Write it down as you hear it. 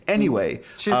Anyway,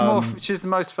 she's the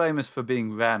most famous for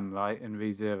being Rem, right, in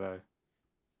ReZero.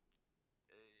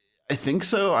 I think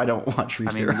so. I don't watch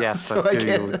ReZero. I mean, yes, so I've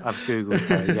googled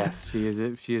her. Yes, she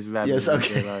is Rem. Yes, in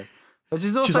okay. ReZero. But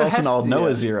she's also in all Hestia.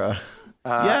 Noah Zero.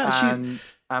 And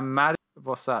Maddie,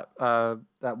 what's that?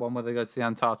 That one where they go to the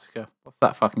Antarctica. What's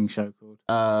that fucking show called?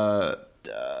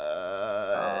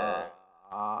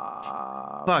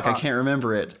 Fuck, I can't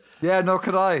remember it. Yeah, nor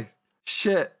could I.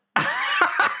 Shit.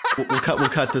 We'll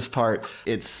cut this part.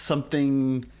 It's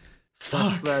something.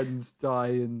 Best friends die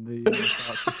in the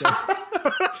Antarctica.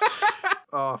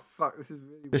 Oh fuck!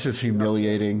 This is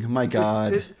humiliating. My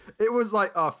God. It was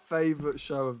like our favorite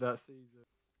show of that season.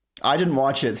 I didn't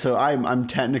watch it, so I'm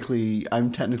technically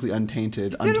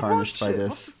untainted, untarnished by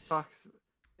this.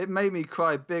 It made me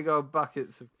cry big old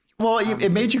buckets of. Well,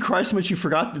 it made you cry so much you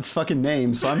forgot its fucking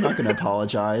name, so I'm not going to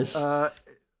apologize.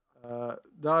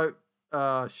 No.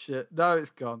 Shit. No, it's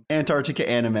gone. Antarctica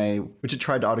Anime, which it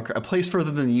tried to autocrat. A place further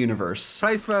than the universe.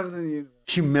 Place further than the universe.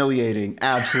 Humiliating.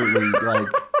 Absolutely. Like,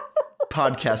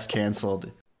 podcast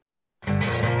canceled.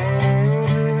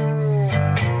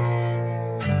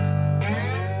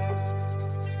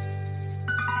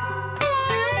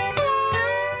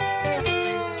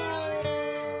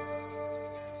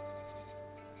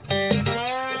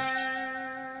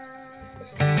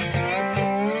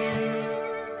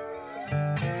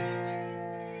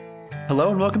 Hello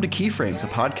and welcome to Keyframes, a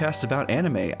podcast about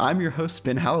anime. I'm your host,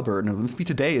 Ben Halliburton, and with me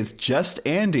today is just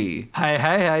Andy.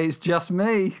 Hey, it's just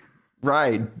me.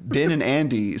 Right, Ben and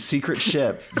Andy, secret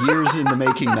ship, years in the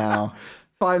making now.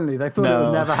 Finally, they thought it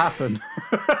would never happen.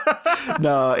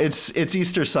 No, it's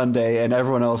Easter Sunday, and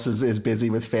everyone else is busy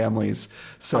with families.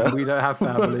 So we don't have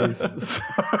families.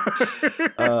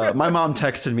 My mom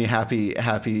texted me happy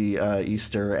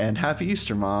Easter, and happy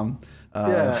Easter, Mom.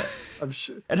 Yeah, I'm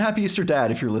sure. And happy Easter,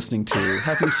 Dad, if you're listening to.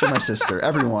 Happy Easter, my sister,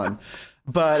 everyone.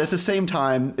 But at the same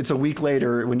time, it's a week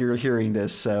later when you're hearing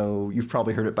this, so you've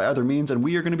probably heard it by other means, and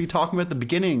we are going to be talking about the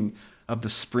beginning of the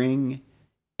spring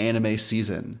anime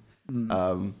season.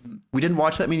 We didn't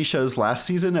watch that many shows last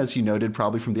season, as you noted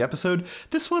probably from the episode.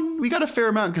 This one, we got a fair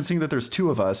amount, considering that there's two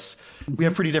of us. We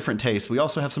have pretty different tastes. We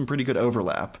also have some pretty good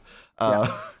overlap.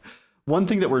 One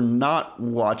thing that we're not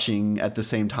watching at the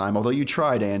same time, although you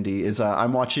tried, Andy, is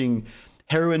I'm watching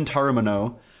Heroine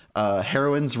Tarumono.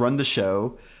 Heroines Run the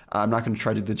Show. I'm not going to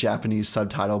try to do the Japanese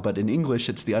subtitle, but in English,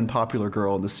 it's The Unpopular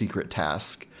Girl and the Secret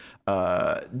Task.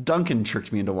 Duncan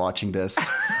tricked me into watching this,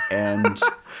 and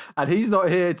he's not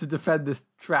here to defend this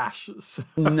trash. So.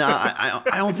 No, I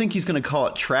don't think he's going to call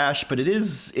it trash, but it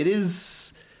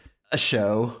is a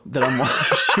show that I'm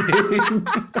watching.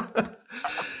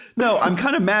 No, I'm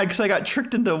kind of mad because I got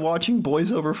tricked into watching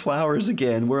Boys Over Flowers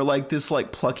again, where like this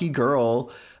like plucky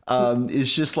girl is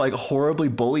just like horribly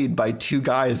bullied by two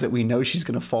guys that we know she's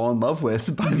going to fall in love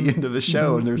with by the end of the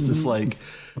show. And there's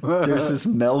this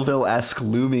Melville-esque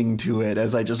looming to it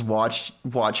as I just watch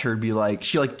her be like,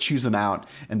 she like chews them out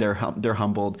and they're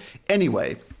humbled.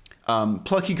 Anyway,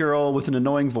 plucky girl with an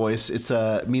annoying voice. It's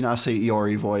a Minase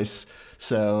Iori voice.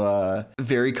 So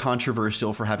very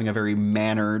controversial for having a very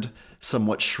mannered,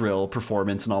 somewhat shrill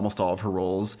performance in almost all of her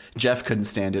roles. Jeff couldn't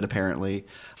stand it, apparently.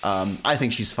 I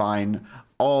think she's fine.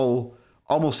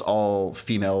 Almost all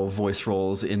female voice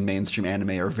roles in mainstream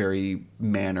anime are very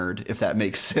mannered, if that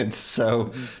makes sense.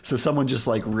 So someone just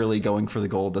like really going for the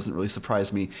gold doesn't really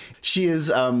surprise me. She is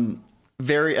a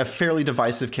fairly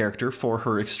divisive character for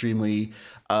her extremely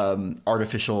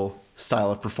artificial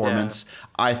style of performance. Yeah.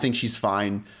 I think she's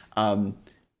fine.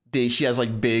 She has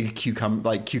like big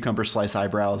cucumber slice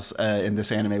eyebrows in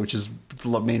this anime, which is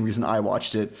the main reason I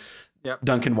watched it. Yep.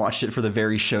 Duncan watched it for the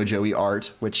very shoujo-y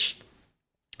art, which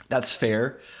that's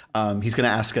fair. He's going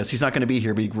to ask us. He's not going to be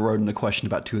here, but he wrote in a question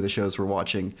about two of the shows we're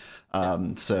watching.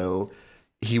 So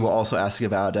he will also ask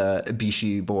about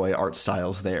Bishi boy art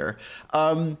styles there.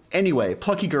 Anyway,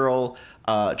 plucky girl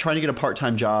trying to get a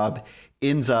part-time job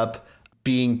ends up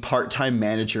being part-time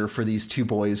manager for these two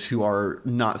boys who are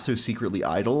not so secretly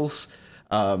idols.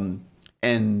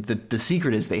 And the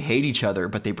secret is they hate each other,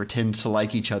 but they pretend to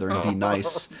like each other and be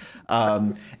nice.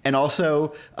 And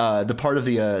also the part of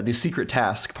the secret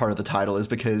task part of the title is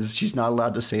because she's not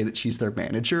allowed to say that she's their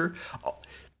manager.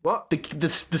 What? The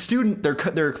student, their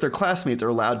classmates are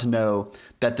allowed to know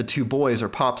that the two boys are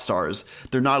pop stars.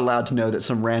 They're not allowed to know that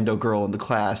some rando girl in the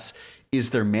class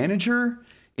is their manager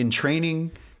in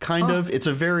training. Kind of. It's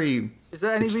a very. Is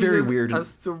there any reason very weird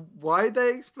as to why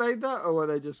they explained that, or were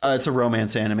they just? It's a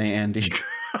romance anime, Andy.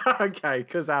 Okay,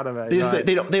 because anime. They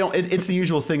don't. It's the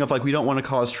usual thing of like, we don't want to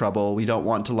cause trouble. We don't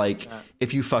want to like,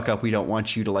 if you fuck up, we don't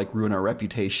want you to like ruin our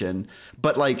reputation.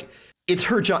 But like, it's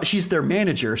her job. She's their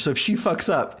manager. So if she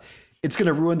fucks up, it's going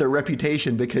to ruin their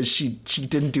reputation because she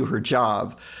didn't do her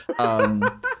job.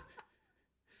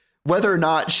 Whether or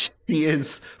not she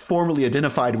is formally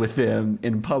identified with them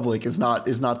in public is not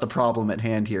the problem at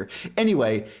hand here.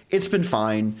 Anyway, it's been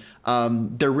fine.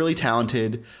 They're really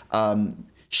talented.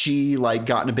 She like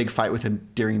got in a big fight with him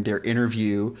during their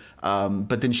interview,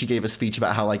 but then she gave a speech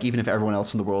about how like even if everyone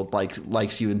else in the world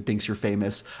likes you and thinks you're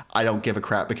famous, I don't give a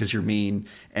crap because you're mean.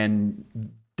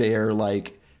 And their real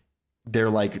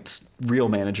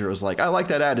manager was like, I like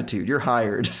that attitude. You're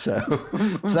hired. So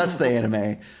that's the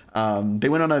anime. They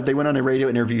went on a radio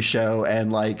interview show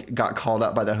and like got called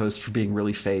out by the host for being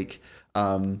really fake.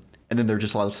 And then there are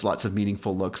just lots of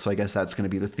meaningful looks. So I guess that's going to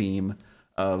be the theme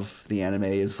of the anime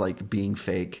is like being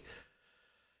fake.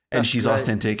 And she's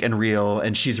authentic and real,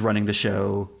 and she's running the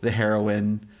show. The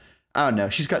heroine, I don't know.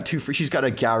 She's got a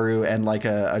Garu and like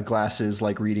a glasses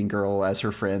like reading girl as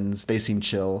her friends. They seem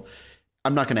chill.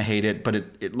 I'm not going to hate it, but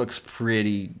it looks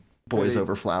pretty boys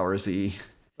over flowersy.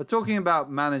 But talking about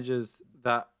managers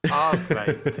that are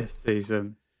great this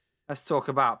season, let's talk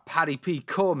about Paddy P.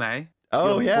 Cormay.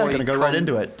 Oh yeah, we're gonna go right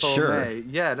into it. Cormay. Sure.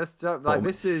 Yeah, let's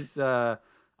this is. I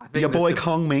think your boy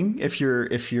Kong Ming. If you're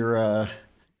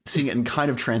seeing it in kind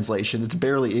of translation, it's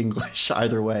barely English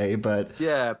either way. But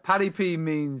yeah, Paddy P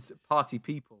means party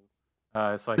people.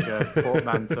 It's like a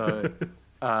portmanteau.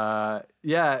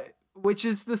 Yeah, which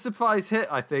is the surprise hit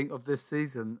I think of this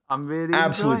season. I'm really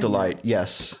absolute enjoying delight. it.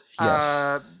 Yes.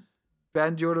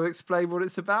 Ben, do you want to explain what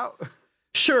it's about?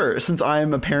 Sure. Since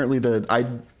I'm apparently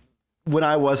when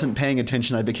I wasn't paying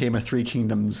attention, I became a Three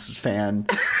Kingdoms fan.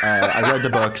 I read the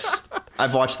books.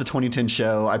 I've watched the 2010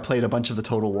 show. I played a bunch of the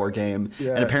Total War game.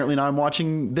 Yeah. And apparently now I'm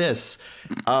watching this.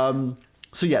 So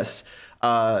yes,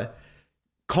 Kong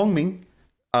Ming,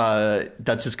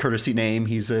 that's his courtesy name.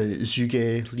 He's a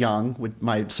Zhuge Liang.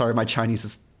 My Chinese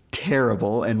is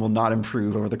terrible and will not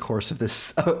improve over the course of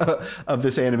this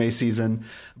anime season.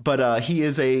 But he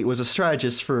was a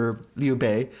strategist for Liu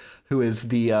Bei, who is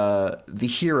the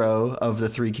hero of the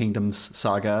Three Kingdoms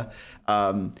saga.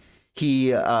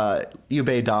 Liu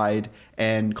Bei died,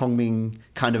 and Kong Ming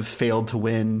kind of failed to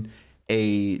win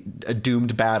a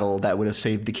doomed battle that would have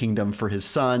saved the kingdom for his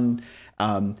son.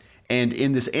 And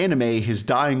in this anime, his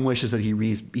dying wish is that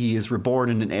he is reborn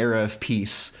in an era of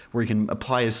peace where he can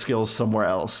apply his skills somewhere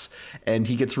else. And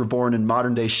he gets reborn in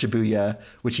modern day Shibuya,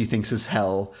 which he thinks is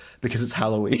hell because it's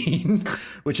Halloween,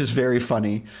 which is very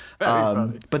funny.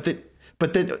 Funny.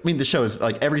 But then, I mean, the show is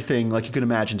like everything, like you can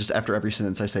imagine, just after every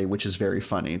sentence I say, which is very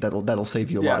funny. That'll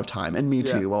save you a lot of time. And me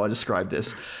too, while I describe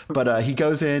this. But he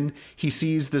goes in, he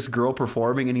sees this girl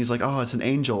performing, and he's like, oh, it's an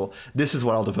angel. This is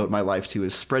what I'll devote my life to,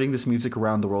 is spreading this music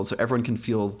around the world so everyone can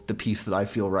feel the peace that I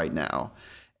feel right now.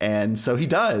 And so he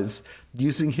does,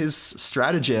 using his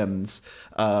stratagems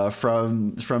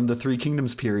from the Three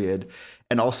Kingdoms period.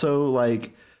 And also,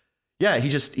 like, yeah,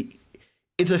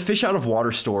 it's a fish out of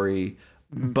water story,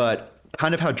 but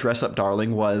kind of how Dress Up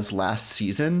Darling was last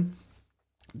season.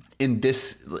 In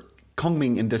this, Kong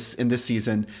Ming in this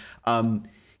season,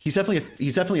 he's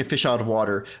definitely a fish out of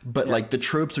water, but like the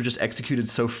tropes are just executed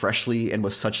so freshly and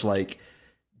with such like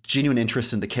genuine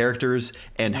interest in the characters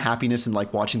and happiness and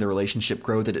like watching the relationship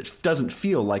grow that it doesn't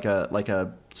feel like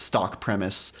a stock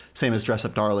premise. Same as Dress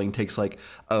Up Darling takes like,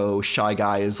 oh, shy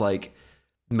guy is like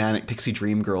manic pixie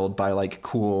dream girl by like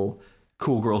cool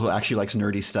girl who actually likes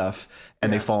nerdy stuff,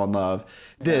 and they fall in love.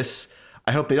 This,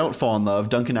 I hope they don't fall in love.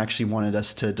 Duncan actually wanted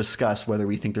us to discuss whether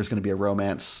we think there's going to be a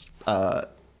romance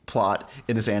plot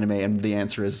in this anime, and the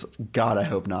answer is God, I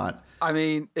hope not. I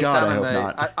mean, God, I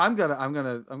hope not. I'm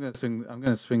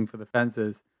gonna swing for the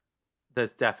fences.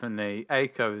 There's definitely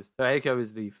Aiko is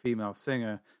the female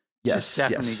singer. She's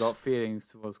definitely got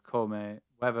feelings towards Kome.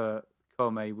 Whether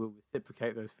Kome will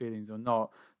reciprocate those feelings or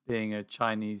not, being a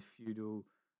Chinese feudal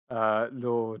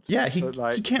lord, he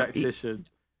can't. Tactician.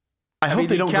 I hope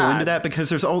they don't go into that because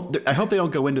there's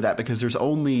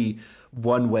only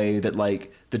one way that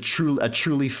like a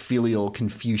truly filial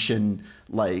Confucian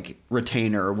like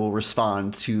retainer will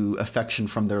respond to affection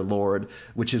from their lord,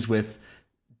 which is with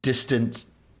distant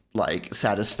like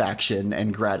satisfaction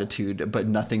and gratitude, but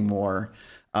nothing more.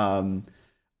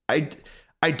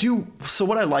 So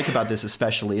what I like about this,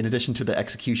 especially in addition to the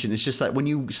execution, is just that when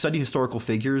you study historical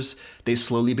figures, they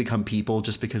slowly become people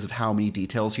just because of how many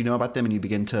details you know about them, and you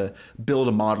begin to build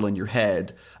a model in your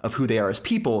head of who they are as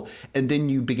people, and then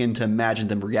you begin to imagine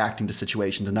them reacting to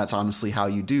situations, and that's honestly how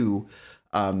you do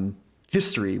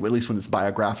history, at least when it's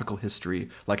biographical history,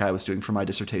 like I was doing for my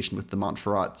dissertation with the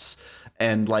Montferrats.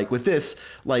 And like with this,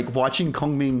 like watching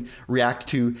Kong Ming react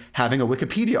to having a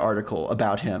Wikipedia article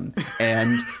about him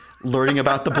and learning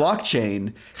about the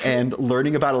blockchain and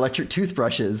learning about electric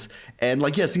toothbrushes. And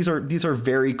like, yes, these are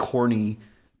very corny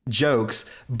jokes,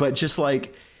 but just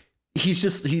like,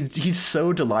 he's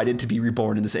so delighted to be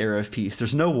reborn in this era of peace.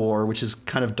 There's no war, which is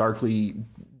kind of darkly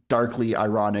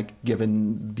ironic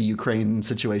given the Ukraine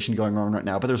situation going on right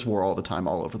now, but there's war all the time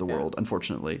all over the world,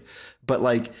 unfortunately. But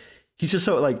like, he's just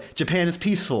so like, Japan is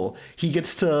peaceful. He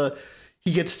gets to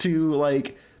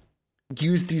like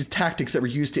use these tactics that were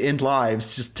used to end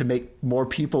lives just to make more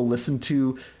people listen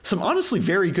to some honestly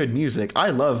very good music.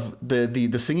 I love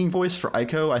the singing voice for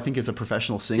Aiko. I think is a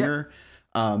professional singer.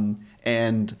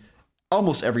 And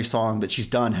almost every song that she's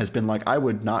done has been like, I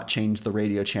would not change the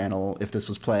radio channel if this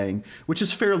was playing, which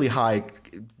is fairly high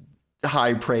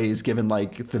praise given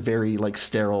like the very like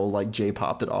sterile like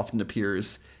J-pop that often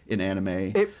appears in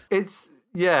anime. It's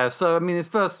yeah, so I mean,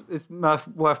 it's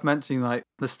worth mentioning like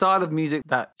the style of music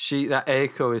that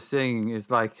Aiko is singing is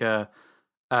like a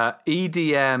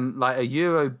EDM, like a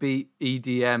Eurobeat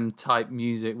EDM type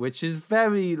music, which is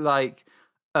very like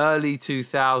early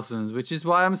 2000s, which is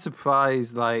why I'm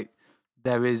surprised like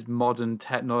there is modern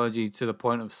technology to the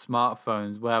point of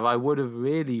smartphones, where I would have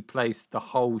really placed the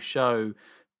whole show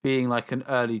being like an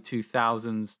early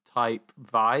 2000s type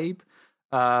vibe.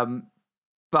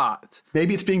 But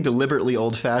maybe it's being deliberately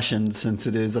old-fashioned since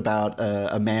it is about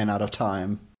a man out of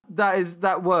time.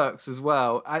 That works as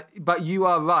well. But you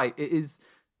are right. It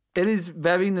is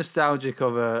very nostalgic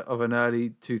of an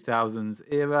early 2000s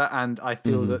era, and I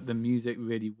feel that the music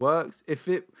really works. If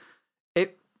it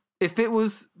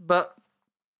was, but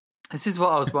this is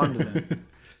what I was wondering.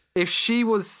 If she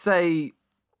was, say,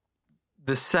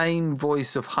 the same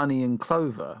voice of Honey and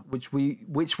Clover, which we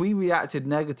reacted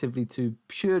negatively to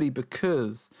purely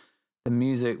because the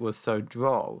music was so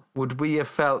droll, would we have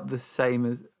felt the same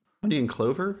as Honey and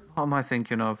Clover? What am I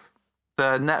thinking of?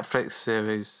 The Netflix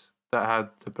series that had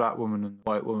the black woman and the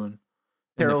white woman.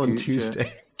 Carol and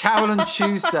Tuesday. Carol and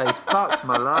Tuesday. Fuck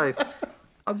my life.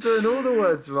 I'm doing all the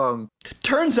words wrong.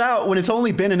 Turns out when it's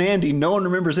only Ben and Andy, no one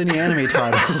remembers any anime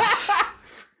titles.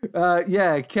 But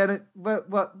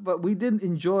we didn't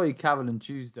enjoy Carol and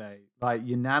Tuesday like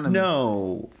unanimously.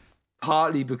 No,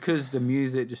 partly because the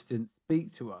music just didn't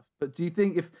speak to us. But do you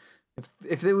think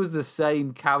if there was the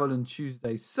same Carol and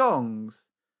Tuesday songs,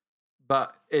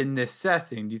 but in this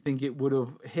setting, do you think it would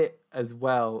have hit as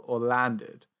well or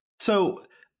landed? So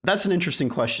that's an interesting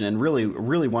question and really,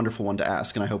 really wonderful one to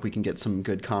ask. And I hope we can get some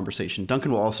good conversation.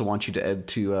 Duncan will also want you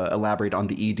to elaborate on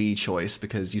the ED choice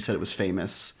because you said it was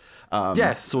famous.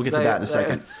 Yes. So we'll get to that in a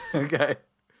second. Okay.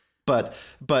 But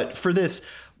for this,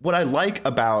 what I like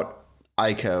about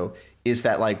Aiko is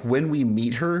that like when we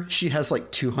meet her, she has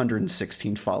like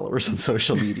 216 followers on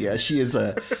social media. She is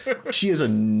a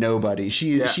nobody.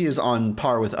 She is on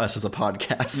par with us as a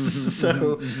podcast.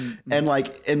 And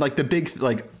the big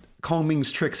like Kong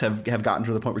Ming's tricks have gotten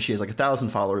to the point where she has like 1,000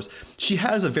 followers. She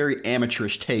has a very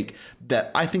amateurish take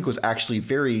that I think was actually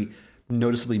very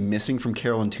noticeably missing from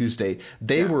Carol and Tuesday.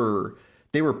 They were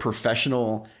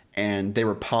professional and they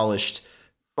were polished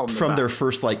from their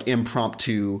first like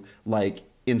impromptu like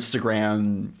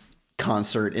Instagram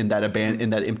concert in that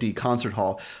empty concert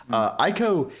hall.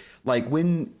 Aiko, like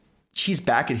when she's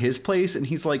back at his place and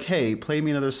he's like, "Hey, play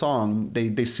me another song."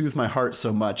 They soothe my heart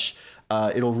so much.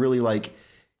 It'll really like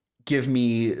give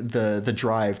me the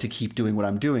drive to keep doing what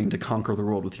I'm doing, to conquer the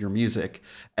world with your music.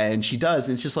 And she does.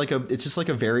 And it's just like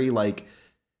a very like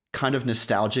kind of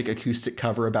nostalgic acoustic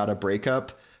cover about a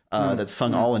breakup that's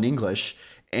sung all in English.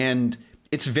 And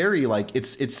it's very like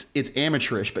it's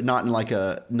amateurish, but not in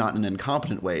an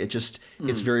incompetent way. It's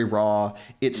very raw.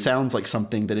 It sounds like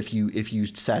something that if you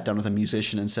sat down with a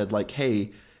musician and said like,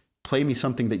 "Hey, play me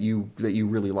something that you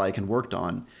really like and worked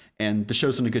on." And the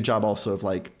show's done a good job also of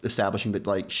like establishing that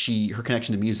like her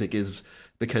connection to music is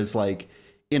because like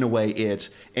in a way it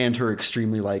and her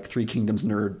extremely like Three Kingdoms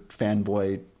nerd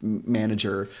fanboy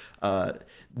manager,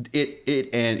 it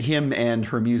and him and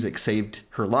her music saved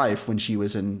her life when she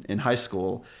was in high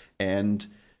school, and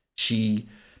she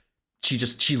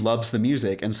loves the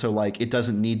music, and so like it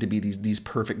doesn't need to be these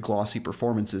perfect glossy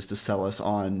performances to sell us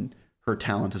on her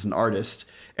talent as an artist.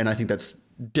 And I think that's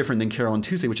different than Carol and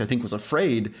Tuesday, which I think was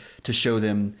afraid to show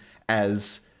them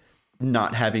as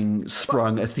not having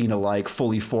sprung Athena like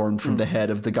fully formed from the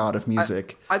head of the god of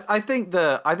music. I think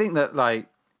that like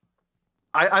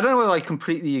I don't know whether I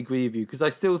completely agree with you, because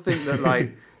I still think that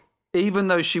like even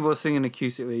though she was singing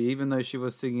acoustically, even though she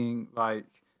was singing like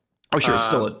it's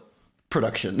still a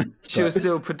production. She was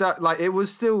still like it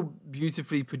was still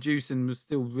beautifully produced and was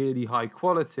still really high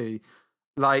quality.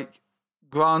 Like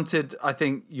granted, I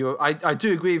think I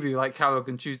do agree with you. Like Carol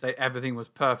and Tuesday, everything was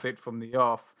perfect from the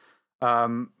off.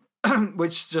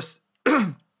 which just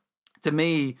to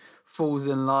me falls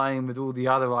in line with all the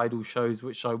other Idol shows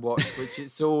which I watch, which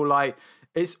it's all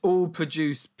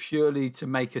produced purely to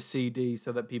make a CD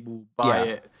so that people will buy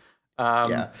it.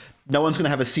 No one's gonna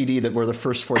have a CD that where the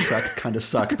first 4 tracks kind of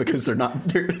suck because they're not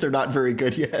very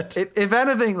good yet. If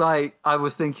anything, like I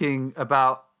was thinking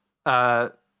about,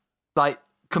 like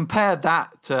compare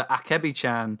that to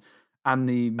Akebi-chan and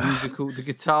the the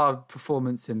guitar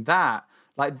performance in that.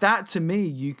 Like that to me,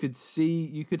 you could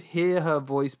hear her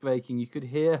voice breaking, you could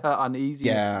hear her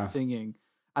uneasiness singing,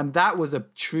 and that was a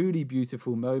truly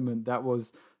beautiful moment. That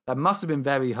must have been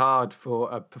very hard for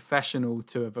a professional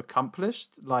to have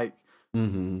accomplished. Like.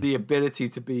 Mm-hmm. The ability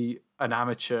to be an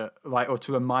amateur, like, or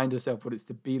to remind herself what it's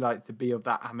to be like to be of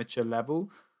that amateur level.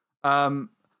 I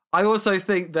also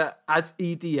think that as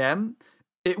EDM,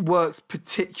 it works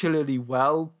particularly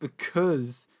well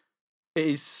because it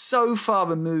is so far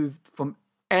removed from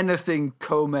anything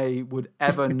Koumei would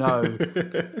ever know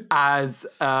as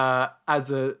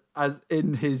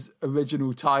in his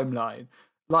original timeline.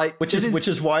 Like, which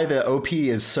is why the OP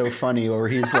is so funny, where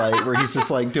he's just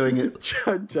like doing it.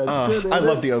 I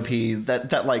love the OP.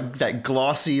 That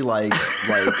glossy like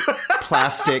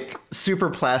plastic, super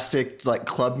plastic like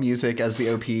club music as the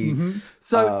OP. Mm-hmm.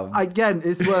 So again,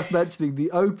 it's worth mentioning the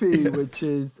OP, which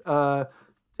is Chan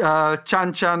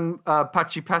Chan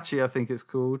Pachi Pachi, I think it's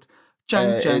called.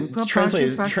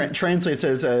 Translates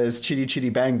as Chitty Chitty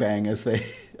Bang Bang as they say.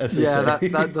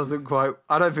 that doesn't quite.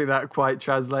 I don't think that quite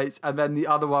translates. And then the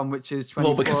other one, which is 24.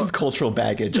 Well, because of cultural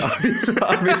baggage, obviously.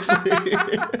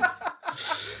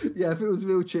 Yeah, if it was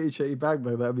real Chitty Chitty Bang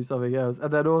Bang, that would be something else.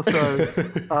 And then also,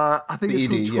 I think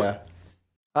it's called.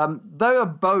 They are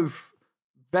both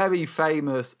very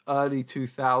famous early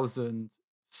 2000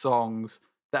 songs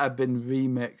that have been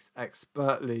remixed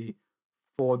expertly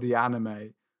for the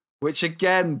anime. Which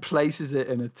again places it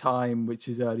in a time which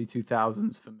is early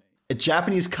 2000s for me. A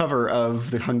Japanese cover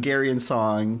of the Hungarian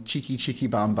song Chiki Chiki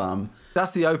Bam Bam.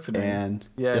 That's the opening. And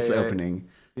that's the opening.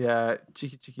 Yeah,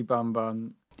 Chiki Chiki Bam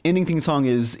Bam. Ending theme song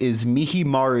is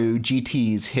Mihimaru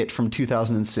GT's hit from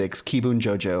 2006, Kibun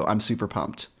Jojo. I'm super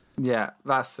pumped. Yeah,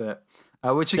 that's it.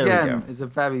 Which again is a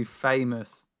very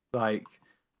famous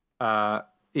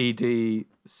ED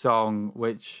song,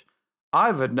 which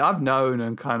I've known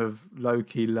and kind of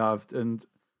low-key loved. And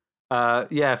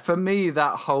for me,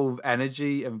 that whole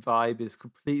energy and vibe is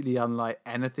completely unlike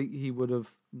anything he would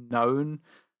have known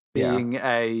being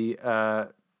in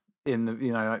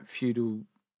the, like feudal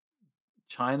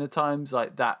China times,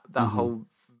 like that whole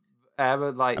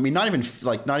era. Like, I mean, not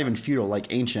even feudal,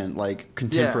 like ancient, like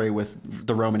contemporary with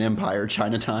the Roman Empire,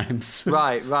 China times.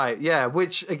 Right. Yeah.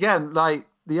 Which again, like,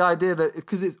 the idea that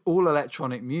because it's all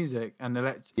electronic music and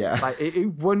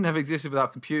it wouldn't have existed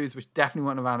without computers, which definitely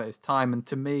weren't around at his time. And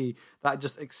to me, that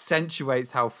just accentuates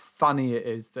how funny it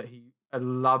is that he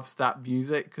loves that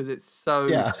music because it's so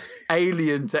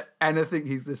alien to anything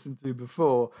he's listened to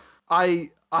before. I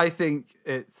think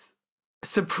it's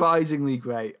surprisingly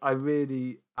great. I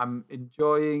really am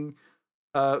enjoying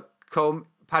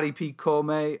Paddy P.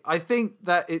 Koumei.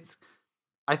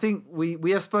 I think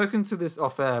we have spoken to this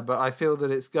off air, but I feel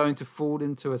that it's going to fall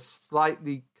into a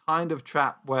slightly kind of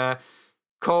trap where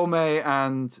Koumei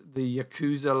and the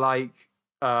Yakuza-like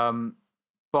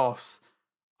boss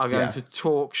are going to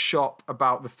talk shop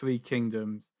about the Three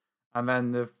Kingdoms. And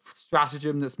then the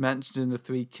stratagem that's mentioned in the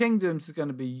Three Kingdoms is going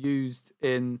to be used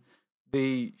in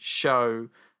the show.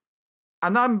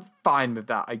 And I'm fine with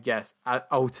that, I guess,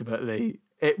 ultimately.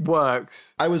 It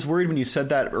works. I was worried when you said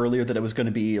that earlier that it was going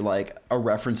to be like a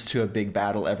reference to a big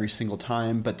battle every single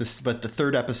time, but the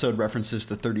third episode references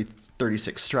the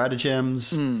 36 stratagems.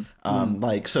 So I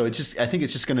think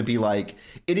it's just going to be like,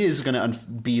 it is going to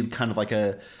be kind of like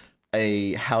a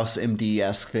House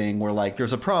MD-esque thing where like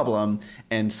there's a problem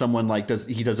and someone like does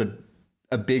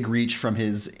a big reach from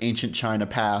his ancient China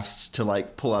past to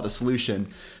like pull out a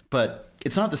solution, but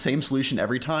it's not the same solution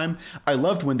every time. I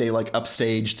loved when they like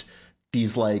upstaged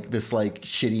this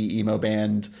shitty emo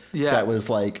band that was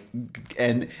like,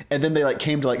 and then they like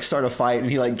came to like start a fight and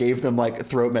he like gave them like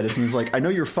throat medicine. He's like, I know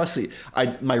you're fussy.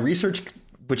 My research,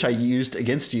 which I used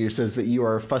against you, says that you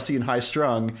are fussy and high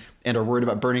strung and are worried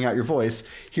about burning out your voice.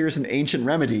 Here's an ancient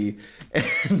remedy.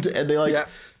 And they like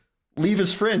leave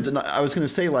his friends. And I was going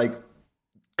to say like,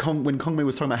 when Koumei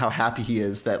was talking about how happy he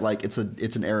is that like it's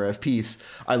an era of peace,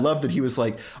 I love that he was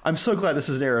like, I'm so glad this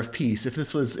is an era of peace. If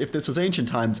this was ancient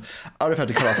times, I would have had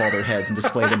to cut off all their heads and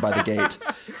display them by the gate.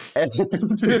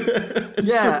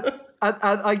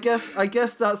 I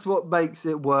guess that's what makes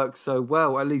it work so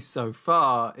well, at least so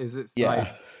far, is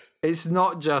like it's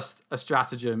not just a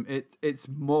stratagem. It's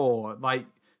more like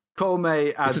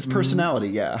Komei as his personality,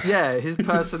 yeah. Yeah, his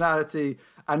personality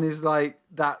and his like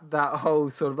that whole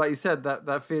sort of, like you said,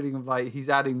 that feeling of like he's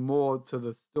adding more to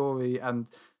the story and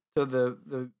to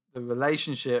the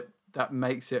relationship that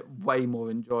makes it way more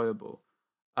enjoyable.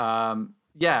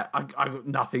 Yeah, I got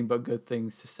nothing but good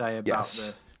things to say about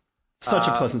this. Such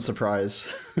a pleasant surprise.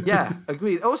 Yeah,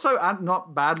 agreed. Also,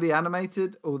 not badly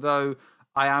animated, although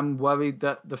I am worried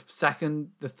that the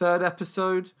third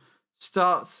episode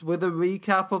starts with a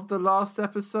recap of the last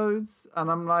episodes,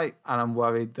 and I'm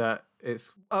worried that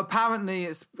it's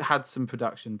had some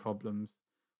production problems,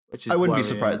 which is I wouldn't worrying. be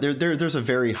surprised. There's a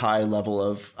very high level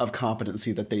of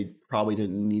competency that they probably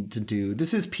didn't need to do.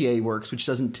 This is PA Works, which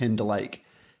doesn't tend to like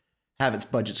have its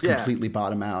budgets completely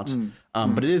bottom out.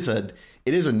 But it is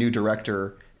a new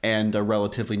director and a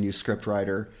relatively new script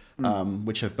writer,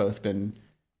 which have both been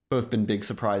big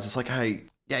surprises. Like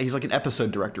he's like an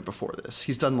episode director before this.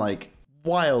 He's done like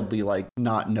wildly like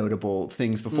not notable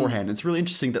things beforehand. It's really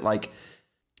interesting that like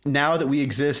now that we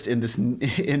exist in this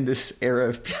era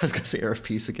of, I was gonna say era of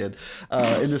peace again,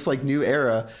 in this like new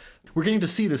era, we're getting to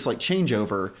see this like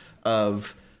changeover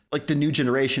of like the new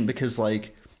generation, because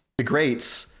like the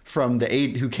greats from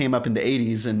who came up in the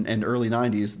 80s and early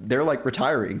 90s, they're like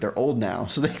retiring. They're old now,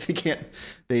 so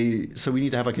so we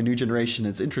need to have like a new generation.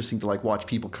 It's interesting to like watch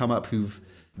people come up who've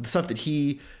the stuff that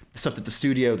the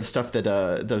studio, the stuff that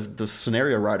the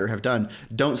scenario writer have done.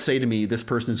 Don't say to me this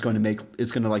person is going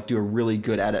to like do a really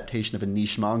good adaptation of a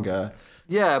niche manga.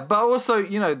 Yeah, but also,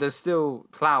 there's still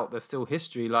clout, there's still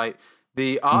history. Like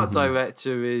the art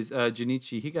director is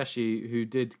Junichi Higashi, who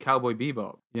did Cowboy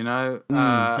Bebop.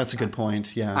 That's a good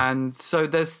point. Yeah, and so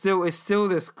it's still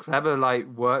this clever like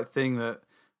work thing that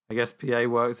I guess PA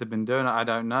Works have been doing. I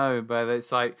don't know, but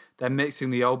it's like they're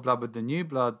mixing the old blood with the new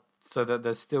blood, so that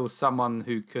there's still someone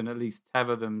who can at least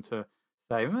tether them to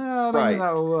say, I don't think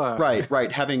that will work.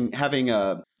 Right. Having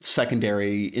a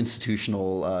secondary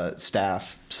institutional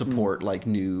staff support like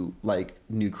new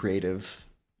creative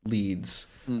leads,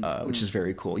 which is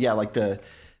very cool. Yeah, like the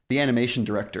animation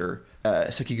director,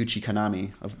 Sekiguchi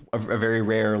Kanami, a very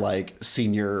rare like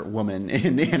senior woman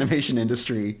in the animation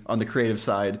industry on the creative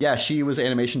side. Yeah, she was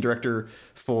animation director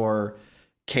for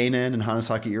Kanen and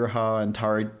Hanasaki Iraha and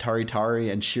Tari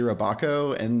and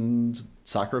Shirabako and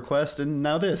Sakura Quest and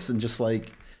now this, and just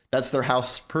like that's their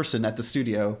house person at the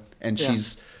studio, and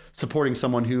she's supporting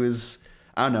someone who is,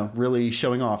 I don't know, really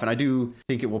showing off. And I do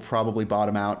think it will probably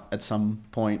bottom out at some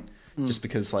point, just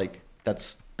because like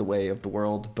that's the way of the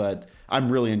world. But I'm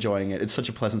really enjoying it. It's such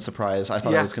a pleasant surprise. I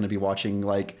thought I was going to be watching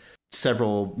like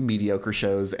several mediocre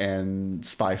shows and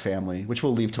Spy Family, which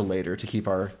we'll leave till later to keep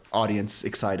our audience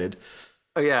excited.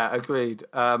 Oh, yeah, agreed.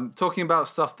 Talking about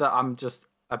stuff that I'm just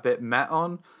a bit met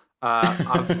on.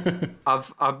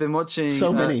 I've been watching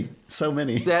so many.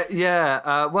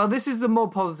 Well, this is the more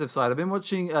positive side. I've been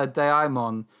watching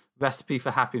Daimon Recipe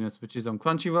for Happiness, which is on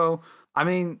Crunchyroll. I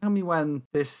mean, tell me when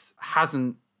this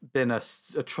hasn't been a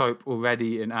trope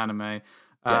already in anime.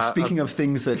 Speaking of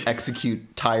things that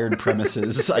execute tired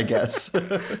premises, I guess.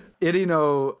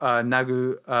 Irino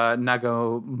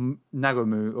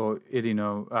Nagomu, or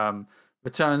Irino,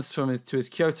 returns to his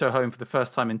Kyoto home for the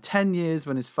first time in 10 years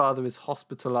when his father is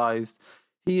hospitalized.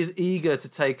 He is eager to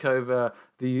take over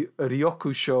the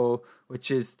Ryokusho,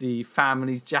 which is the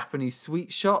family's Japanese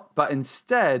sweet shop, but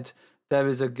instead there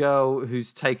is a girl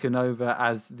who's taken over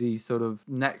as the sort of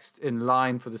next in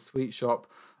line for the sweet shop,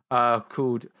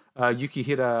 called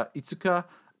Yukihira Itsuka,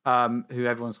 who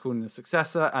everyone's calling the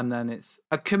successor. And then it's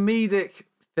a comedic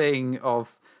thing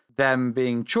of them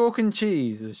being chalk and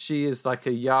cheese, as she is like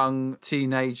a young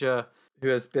teenager who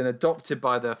has been adopted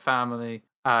by their family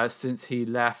since he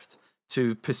left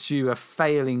to pursue a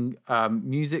failing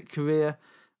music career,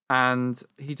 and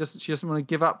she doesn't want to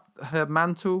give up her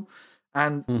mantle.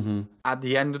 And at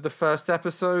the end of the first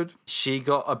episode, she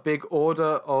got a big order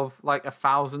of like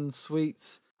 1,000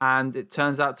 sweets, and it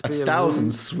turns out to be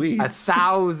 1,000 sweets,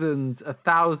 1,000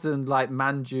 like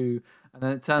manju. And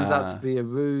then it turns out to be a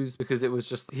ruse, because it was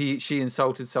just she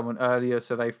insulted someone earlier,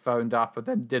 so they phoned up and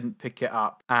then didn't pick it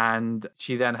up. And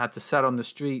she then had to sell on the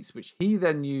streets, which he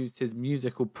then used his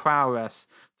musical prowess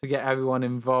to get everyone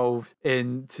involved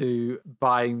into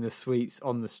buying the sweets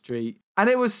on the street. And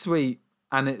it was sweet,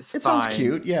 and it fine. Sounds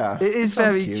cute, yeah. It is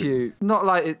very cute. Not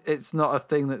like it's not a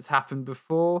thing that's happened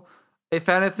before. If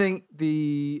anything,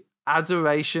 the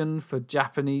adoration for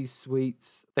Japanese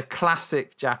sweets, the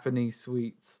classic Japanese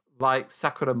sweets, like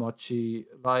sakura mochi,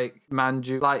 like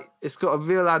manju, like it's got a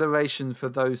real adoration for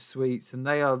those sweets, and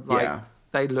they are like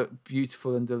they look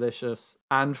beautiful and delicious.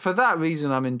 And for that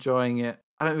reason, I'm enjoying it.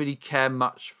 I don't really care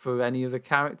much for any of the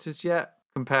characters yet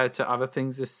compared to other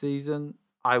things this season.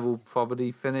 I will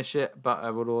probably finish it, but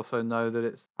I would also know that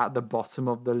it's at the bottom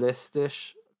of the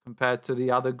list-ish compared to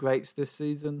the other greats this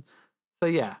season. So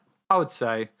yeah, I would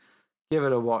say give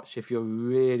it a watch if you're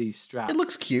really strapped. It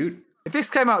looks cute. If this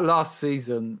came out last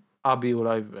season, I'll be all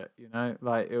over it,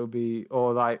 like it'll be,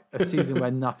 or like a season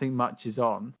where nothing much is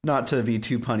on. Not to be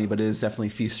too punny, but it is definitely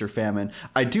feast or famine.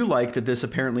 I do like that this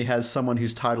apparently has someone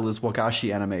whose title is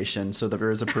Wagashi Animation, so that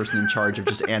there is a person in charge of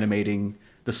just animating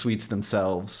the sweets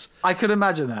themselves. I could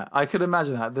imagine that.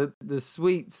 The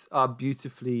sweets are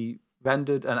beautifully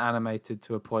rendered and animated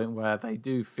to a point where they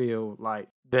do feel like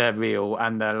they're real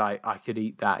and they're like, I could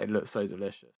eat that. It looks so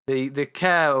delicious. The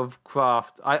care of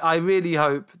craft. I really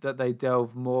hope that they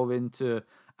delve more into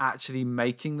actually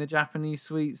making the Japanese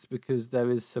sweets, because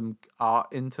there is some art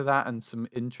into that and some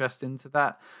interest into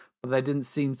that. But they didn't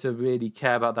seem to really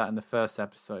care about that in the first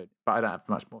episode. But I don't have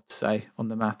much more to say on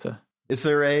the matter. Is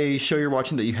there a show you're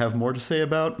watching that you have more to say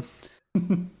about?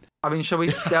 I mean, shall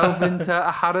we delve into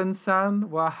Aharon-san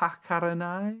wa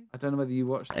Hakarenai? I don't know whether you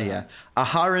watched that. Yeah.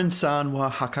 Aharon-san wa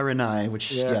Hakarenai,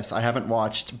 which, yes, I haven't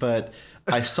watched, but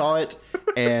I saw it,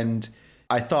 and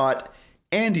I thought,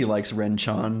 Andy likes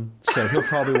Ren-chan, so he'll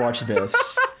probably watch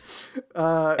this.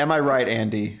 Am I right,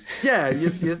 Andy? Yeah,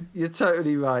 you're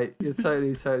totally right. You're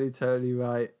totally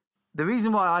right. The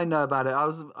reason why I know about it, I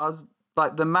was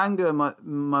like, the manga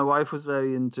my wife was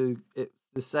very into it,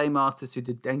 the same artist who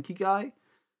did Denki Guy.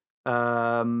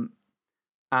 And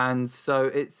so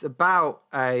it's about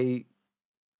a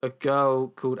girl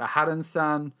called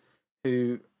Aharon-san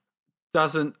who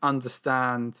doesn't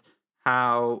understand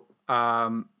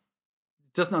doesn't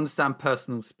understand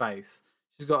personal space.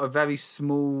 She's got a very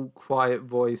small, quiet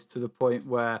voice to the point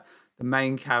where the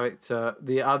main character,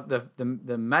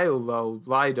 the male role,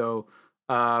 Raido,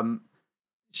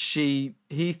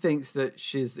 he thinks that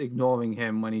she's ignoring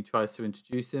him when he tries to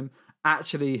introduce him.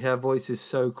 Actually, her voice is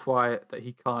so quiet that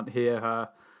he can't hear her.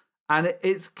 And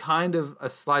it's kind of a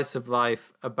slice of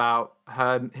life about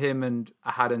him and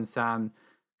Aharon-san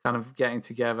kind of getting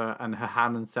together, and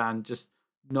Aharon-san just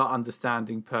not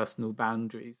understanding personal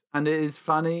boundaries. And it is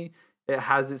funny. It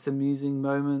has its amusing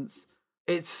moments.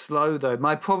 It's slow, though.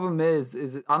 My problem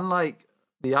is unlike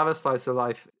the other slice of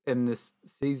life in this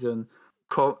season,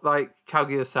 like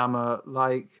Kaguya-sama,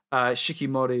 like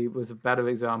Shikimori was a better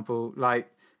example,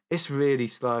 like, it's really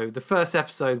slow. The first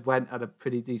episode went at a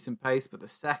pretty decent pace, but the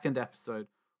second episode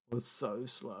was so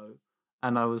slow.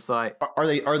 And I was like,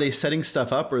 are they setting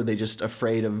stuff up, or are they just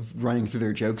afraid of running through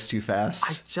their jokes too fast?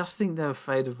 I just think they're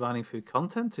afraid of running through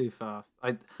content too fast.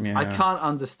 I can't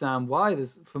understand why.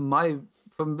 From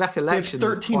recollection, they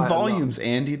have 13 volumes,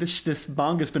 Andy. This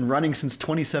manga's been running since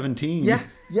 2017.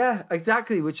 Yeah,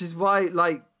 exactly. Which is why,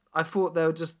 like, I thought they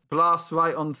would just blast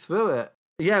right on through it.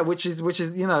 Yeah, which is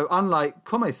unlike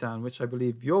Kome-san, which I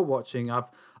believe you're watching.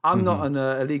 I'm not an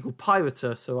illegal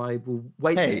pirater, so I will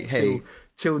wait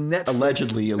till Netflix,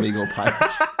 allegedly illegal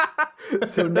pirate,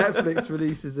 till Netflix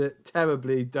releases it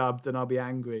terribly dubbed, and I'll be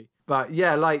angry. But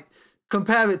yeah, like,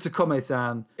 compare it to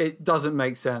Kome-san, it doesn't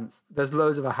make sense. There's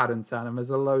loads of Aharon-san, and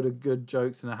there's a load of good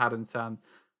jokes in Aharon-san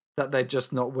that they're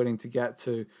just not willing to get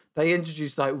to. They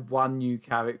introduced like one new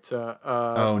character.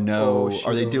 Oh no!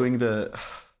 Are they doing the?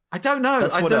 I don't know.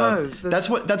 I don't know. That's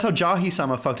how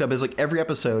Jahi-sama fucked up. Is like every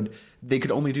episode they could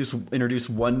only introduce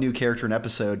one new character an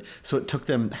episode, so it took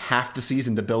them half the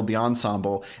season to build the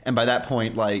ensemble. And by that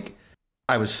point, like,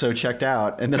 I was so checked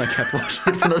out, and then I kept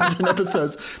watching it for another 10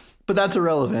 episodes. But that's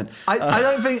irrelevant. I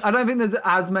don't think there's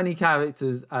as many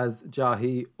characters as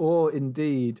Jahi, or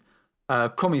indeed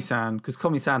Komi-san, because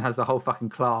Komi-san has the whole fucking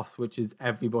class, which is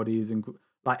everybody is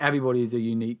a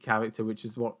unique character, which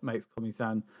is what makes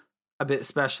Komi-san a bit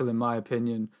special, in my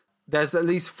opinion. There's at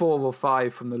least 4 or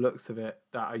 5 from the looks of it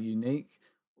that are unique,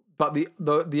 but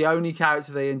the only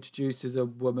character they introduce is a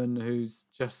woman who's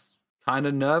just kind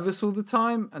of nervous all the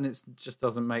time, and it just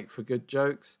doesn't make for good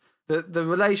jokes. The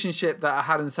relationship that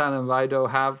Aharon-san and Raido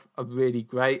have are really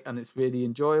great, and it's really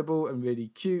enjoyable and really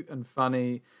cute and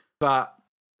funny, but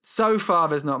so far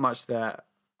there's not much there.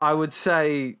 I would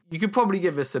say you could probably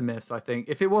give this a miss, I think.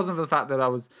 If it wasn't for the fact that I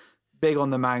was big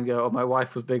on the manga, or my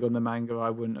wife was big on the manga,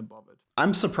 I wouldn't have bothered.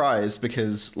 I'm surprised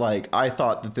because, like, I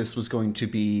thought that this was going to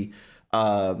be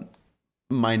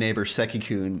My Neighbor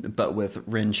Seki-kun, but with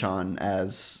Rin-chan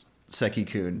as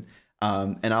Seki-kun.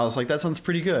 And I was like, that sounds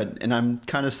pretty good. And I'm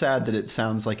kind of sad that it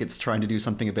sounds like it's trying to do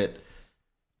something a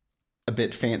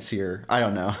bit fancier. I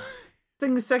don't know. The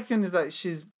thing with Seki-kun is that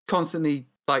she's constantly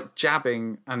like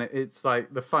jabbing, and it's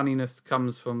like the funniness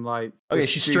comes from like, okay,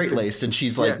 she's straight-laced and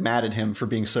she's like mad at him for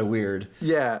being so weird.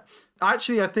 Yeah,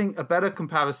 actually I think a better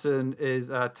comparison is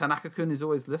Tanaka-kun is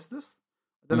always listless.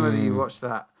 I don't know whether you watched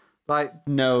that. Like,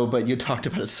 no, but you talked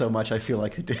about it so much, I feel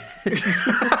like I did.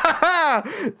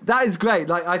 That is great.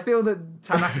 Like, I feel that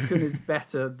Tanaka-kun is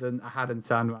better than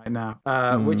Ahad-san right now,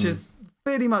 which is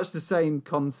pretty much the same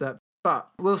concept, but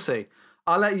we'll see.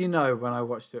 I'll let you know when I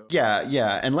watched it.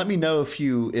 Yeah, and let me know if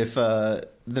the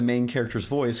main character's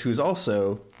voice, who's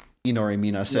also Inori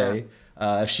Minase,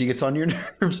 if she gets on your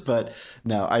nerves. But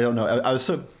no, I don't know. I was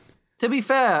so. To be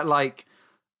fair, like,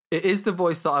 it is the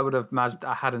voice that I would have imagined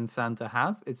Ahad-san to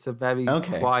have. It's a very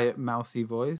quiet, mousy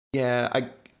voice. Yeah,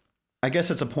 I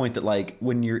guess it's a point that, like,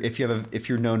 if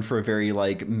you're known for a very,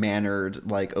 like, mannered,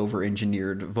 like,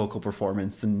 over-engineered vocal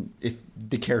performance, then if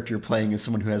the character you're playing is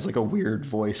someone who has, like, a weird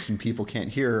voice and people can't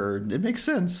hear her, it makes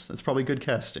sense. That's probably good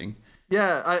casting.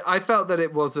 Yeah, I felt that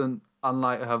it wasn't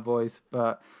unlike her voice,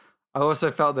 but I also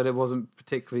felt that it wasn't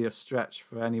particularly a stretch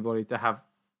for anybody to have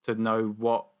to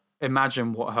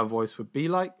imagine what her voice would be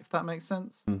like, if that makes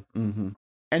sense. Mm-hmm.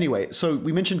 Anyway, so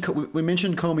we mentioned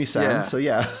Komi-san, so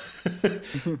yeah.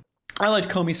 I liked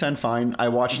Komi-san fine. I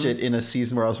watched it in a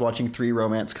season where I was watching 3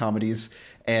 romance comedies,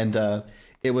 and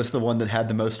it was the one that had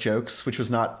the most jokes, which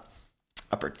was not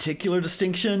a particular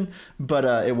distinction, but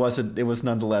it was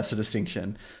nonetheless a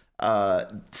distinction.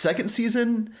 Second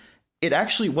season,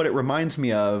 what it reminds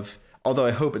me of, although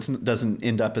I hope it doesn't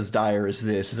end up as dire as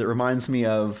this, is it reminds me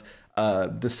of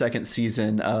the second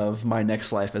season of My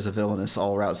Next Life as a Villainess,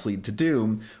 All Routes Lead to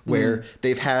Doom, where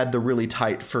they've had the really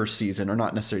tight first season, or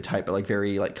not necessarily tight, but like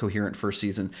very like coherent first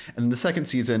season. And the second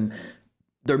season,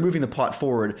 they're moving the plot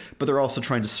forward, but they're also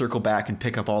trying to circle back and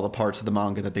pick up all the parts of the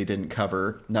manga that they didn't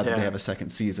cover now that they have a second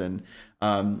season.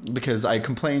 Because I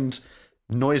complained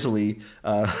noisily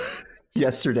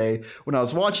yesterday when I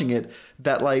was watching it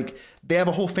that, like, they have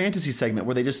a whole fantasy segment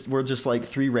where we're just like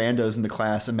 3 randos in the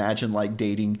class imagine like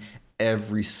dating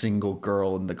every single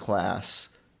girl in the class.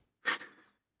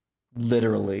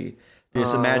 Literally. They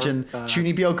just imagine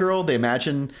Chunibyo girl. They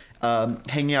imagine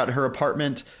hanging out at her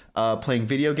apartment, playing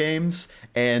video games,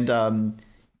 and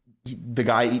the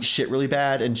guy eats shit really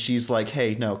bad, and she's like,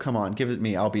 hey, no, come on, give it to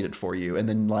me, I'll beat it for you. And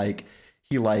then like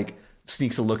he like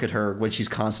sneaks a look at her when she's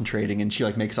concentrating, and she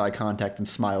like makes eye contact and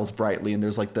smiles brightly, and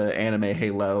there's like the anime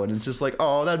halo, and it's just like,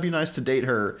 oh, that'd be nice to date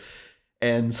her.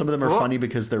 And some of them are funny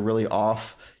because they're really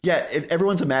off. Yeah,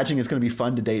 everyone's imagining it's going to be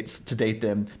fun to date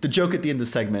them. The joke at the end of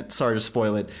the segment, sorry to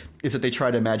spoil it, is that they try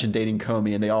to imagine dating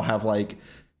Komi, and they all have like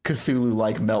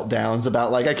Cthulhu-like meltdowns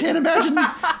about like, I can't imagine.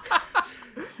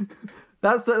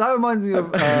 That reminds me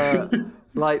of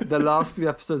like the last few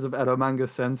episodes of Eromanga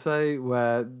Sensei,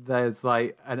 where there's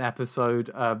like an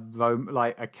episode,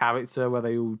 like a character where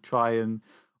they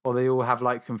all have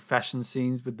like confession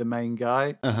scenes with the main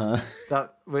guy.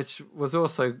 Which was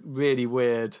also really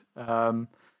weird.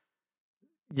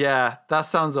 Yeah, that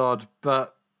sounds odd,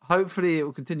 but hopefully it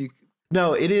will continue.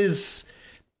 No, it is.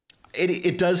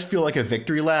 It does feel like a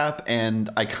victory lap, and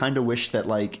I kind of wish that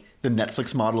like the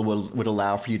Netflix model would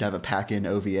allow for you to have a pack-in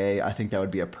OVA. I think that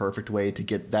would be a perfect way to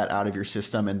get that out of your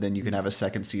system, and then you can have a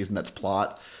second season that's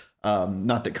plot.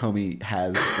 Not that Komi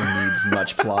has or needs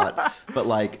much plot, but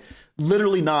like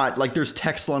literally not. Like there's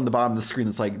text along the bottom of the screen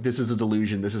that's like, this is a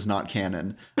delusion, this is not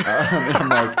canon. And I'm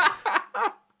like,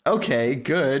 okay,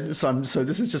 good. So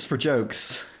this is just for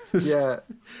jokes. Yeah.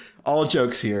 All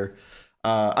jokes here.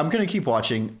 I'm going to keep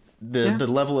watching. The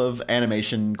level of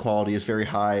animation quality is very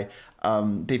high.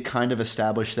 They've kind of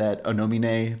established that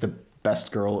Onomine, the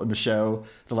best girl in the show,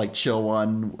 the like chill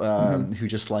one, who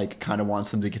just like kind of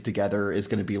wants them to get together, is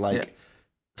going to be like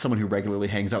someone who regularly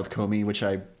hangs out with Komi, which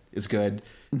is good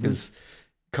because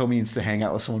Komi needs to hang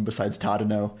out with someone besides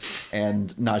Tadano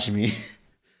and Najimi.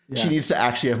 Yeah. She needs to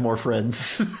actually have more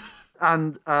friends.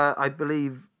 And I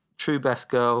believe True Best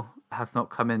Girl has not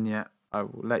come in yet. I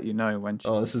will let you know when she...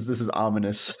 Oh, this is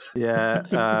ominous.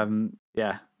 Yeah.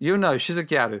 Yeah. You'll know. She's a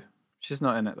Gyaru. She's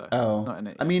not in it, though. Oh. Not in it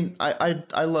yet. I mean,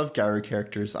 I love Gyaru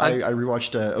characters. I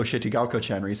rewatched Oshete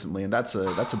Galko-chan recently, and that's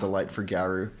a delight for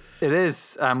Gyaru. It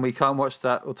is. We can't watch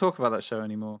that or talk about that show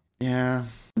anymore. Yeah.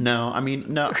 No, I mean,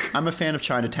 no. I'm a fan of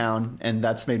Chinatown, and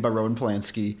that's made by Roman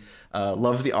Polanski.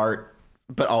 Love the art,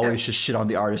 but always just shit on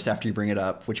the artist after you bring it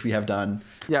up, which we have done.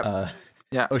 Yeah.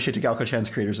 Oshete Galko-chan's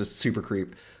creator is a super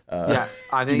creep. I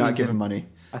think do not give him money.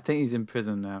 I think he's in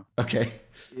prison now. Okay.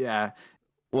 Yeah.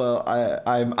 Well,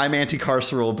 I'm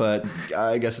anti-carceral, but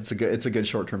I guess it's a good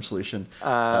short-term solution.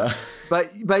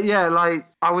 But yeah, like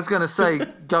I was gonna say,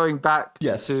 going back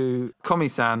yes. to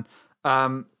Komi-san,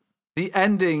 the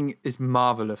ending is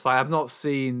marvelous. I have not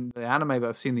seen the anime, but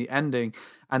I've seen the ending,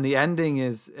 and the ending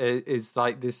is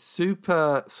like this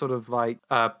super sort of like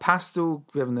pastel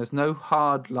driven. There's no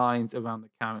hard lines around the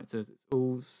characters.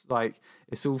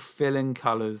 It's all fill-in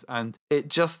colors, and it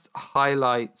just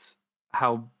highlights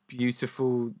how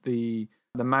beautiful the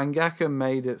mangaka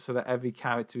made it so that every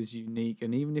character is unique,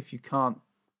 and even if you can't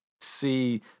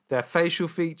see their facial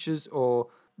features or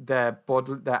their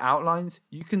body, their outlines,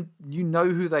 you know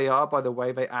who they are by the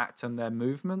way they act and their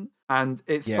movement. And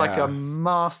it's like a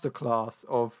masterclass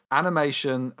of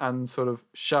animation and sort of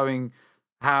showing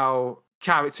how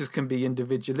characters can be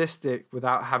individualistic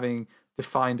without having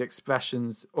defined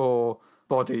expressions or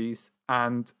bodies.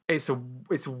 And it's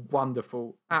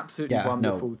wonderful, absolutely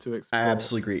wonderful to explore. I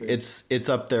absolutely agree. It's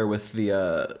up there with the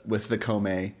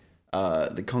Koumei,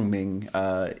 the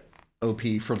Kongming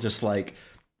OP for just like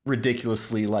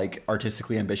ridiculously like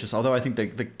artistically ambitious. Although I think the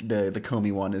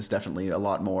Komi one is definitely a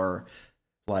lot more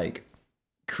like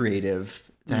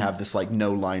creative to have this like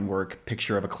no line work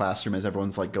picture of a classroom as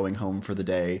everyone's like going home for the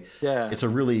day. Yeah, it's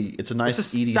a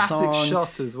nice ED song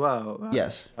shot as well. Right?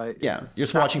 Yes, you're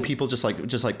just watching people just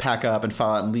like pack up and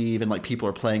file out and leave, and like people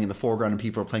are playing in the foreground and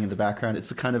people are playing in the background. It's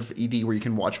the kind of ED where you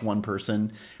can watch one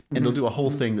person and they'll do a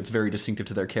whole thing that's very distinctive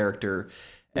to their character.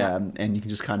 And you can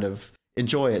just kind of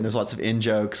enjoy it. And there's lots of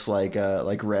in-jokes like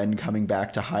Ren coming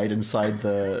back to hide inside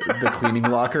the cleaning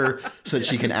locker so that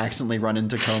she can accidentally run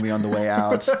into Komi on the way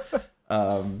out.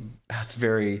 That's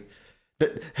very...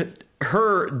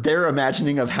 Their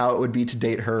imagining of how it would be to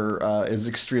date her is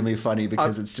extremely funny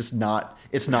because it's not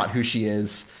who she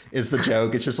is the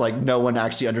joke. It's just like no one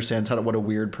actually understands what a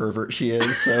weird pervert she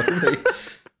is. So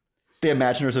they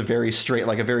imagine her as a very straight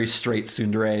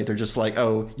tsundere. They're just like,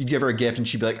 oh, you give her a gift and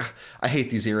she'd be like, I hate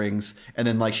these earrings. And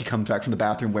then like she comes back from the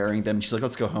bathroom wearing them and she's like,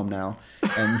 let's go home now.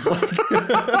 And it's like...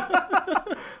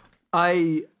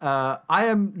 I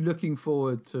am looking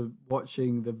forward to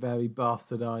watching the very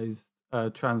bastardized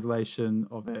translation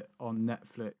of it on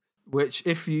Netflix, which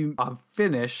if you are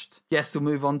finished, yes, we'll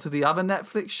move on to the other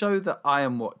Netflix show that I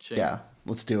am watching. Yeah.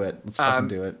 Let's do it. Let's fucking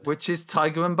do it. Which is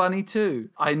Tiger and Bunny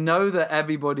 2. I know that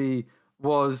everybody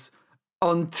was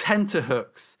on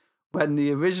tenterhooks when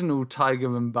the original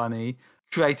Tiger and Bunny,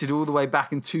 created all the way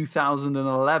back in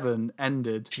 2011,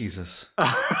 ended. Jesus.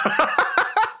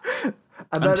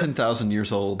 I'm 10,000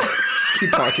 years old. Let's keep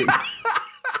talking.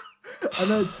 And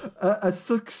then a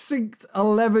succinct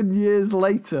 11 years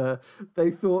later, they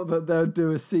thought that they'll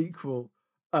do a sequel.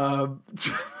 To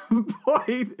the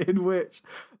point in which...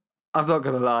 I'm not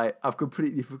going to lie, I've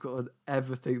completely forgotten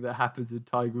everything that happens in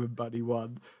Tiger and Bunny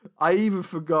 1. I even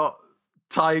forgot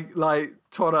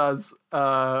Tora's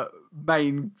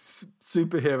main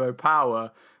superhero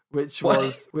power, which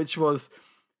was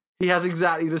he has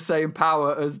exactly the same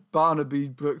power as Barnaby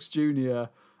Brooks Jr.,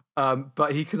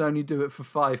 but he can only do it for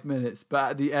 5 minutes. But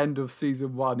at the end of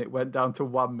season 1, it went down to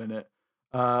 1 minute.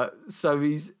 So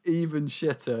he's even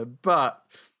shitter. But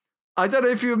I don't know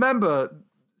if you remember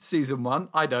season 1.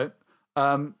 I don't.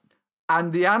 And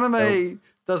the anime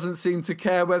doesn't seem to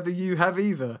care whether you have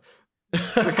either,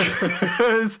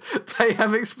 because they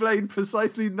have explained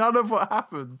precisely none of what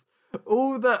happens.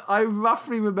 All that I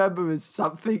roughly remember is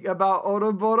something about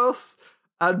Ouroboros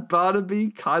and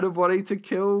Barnaby kind of wanting to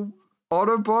kill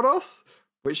Ouroboros,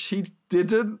 which he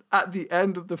didn't at the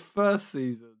end of the first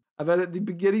season. And then at the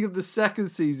beginning of the second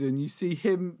season, you see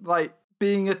him like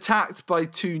being attacked by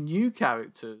 2 new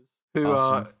characters who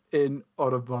are in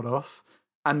Ouroboros,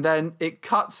 and then it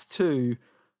cuts to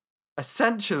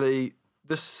essentially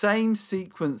the same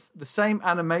sequence, the same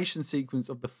animation sequence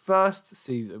of the first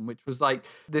season, which was like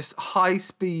this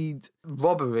high-speed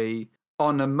robbery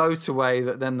on a motorway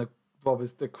that then the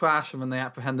robbers crash and then they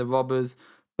apprehend the robbers.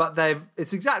 But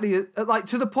it's exactly like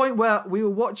to the point where we were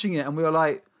watching it and we were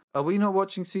like, are we not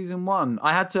watching season 1?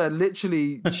 I had to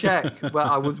literally check where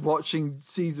I was watching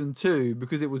season 2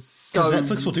 because it was so... Because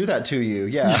Netflix will do that to you,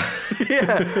 yeah.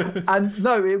 Yeah. And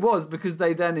no, it was because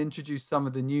they then introduced some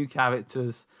of the new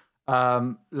characters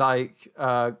like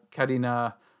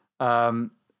Karina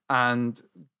and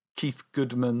Keith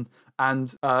Goodman and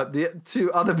the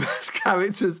 2 other best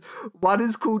characters. One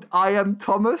is called I Am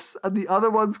Thomas and the other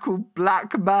one's called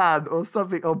Black Man or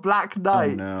something, or Black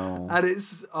Knight. Oh no. And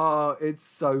it's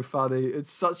so funny.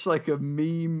 It's such like a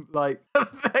meme, like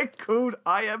they're called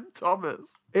I Am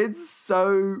Thomas. It's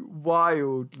so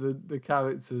wild, the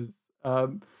characters.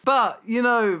 But you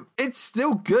know, it's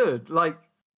still good. Like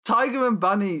Tiger and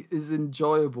Bunny is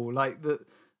enjoyable. Like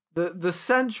the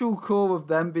central core of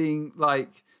them being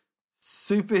like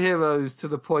superheroes to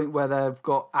the point where they've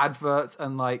got adverts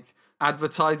and like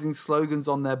advertising slogans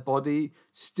on their body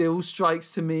still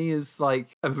strikes to me as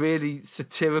like a really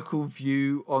satirical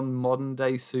view on modern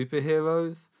day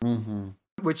superheroes,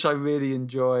 which I really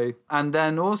enjoy. And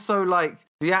then also like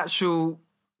the actual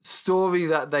story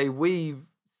that they weave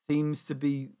seems to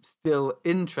be still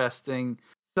interesting.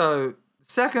 So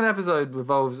second episode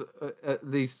revolves, at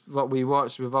least what we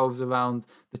watched, revolves around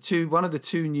one of the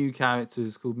two new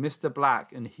characters called Mr.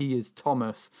 Black, and he is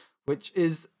Thomas, which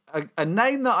is a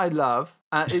name that I love.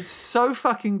 It's so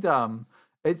fucking dumb.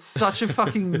 It's such a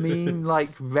fucking meme,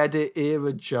 like Reddit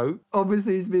era joke.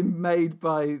 Obviously, it's been made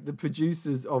by the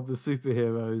producers of the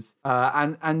superheroes,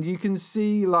 and you can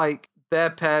see like their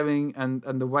pairing and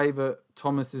the way that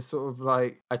Thomas is sort of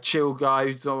like a chill guy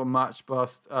who's not much, but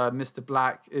Mr.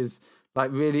 Black is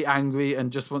like really angry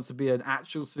and just wants to be an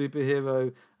actual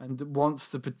superhero and wants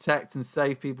to protect and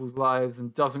save people's lives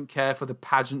and doesn't care for the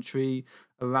pageantry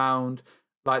around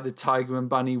like the Tiger and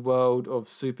Bunny world of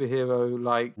superhero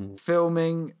like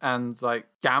filming and like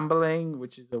gambling,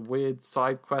 which is a weird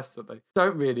side quest that they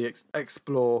don't really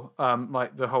explore,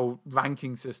 like the whole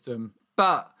ranking system.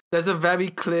 But there's a very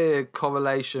clear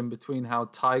correlation between how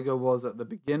Tiger was at the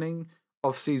beginning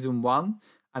of season 1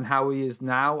 and how he is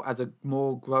now as a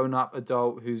more grown-up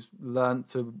adult who's learned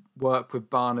to work with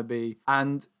Barnaby.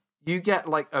 And you get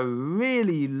like a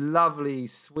really lovely,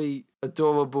 sweet,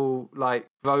 adorable like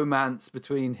romance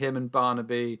between him and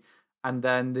Barnaby, and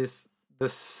then the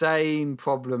same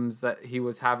problems that he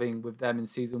was having with them in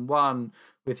season 1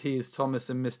 with he is Thomas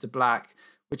and Mr. Black,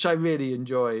 which I really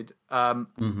enjoyed. I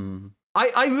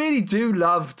really do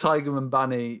love Tiger and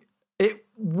Bunny. It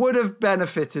would have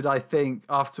benefited, I think,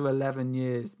 after 11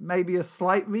 years, maybe a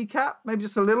slight recap, maybe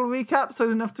just a little recap, so I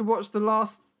didn't have to watch the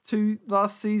last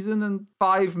season and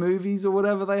 5 movies or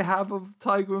whatever they have of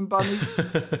Tiger and Bunny.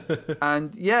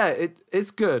 And yeah,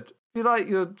 it's good. If you like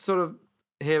your sort of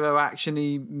hero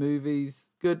action-y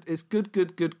movies, good. It's good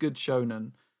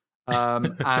shonen.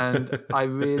 And I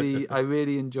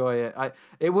really enjoy it.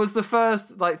 It was the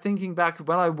first, like, thinking back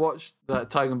when I watched the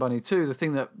Tiger and Bunny 2, the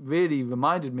thing that really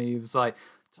reminded me was like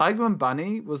Tiger and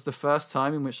Bunny was the first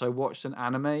time in which I watched an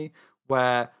anime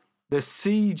where the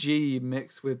CG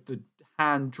mixed with the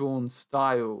hand-drawn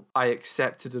style I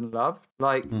accepted and loved.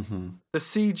 Like the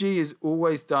CG is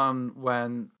always done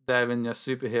when they're in their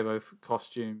superhero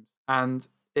costumes, and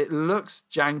it looks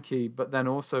janky, but then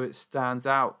also it stands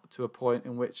out to a point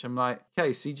in which I'm like, okay,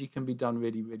 CG can be done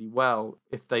really, really well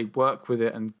if they work with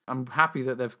it. And I'm happy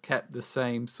that they've kept the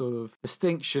same sort of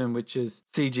distinction, which is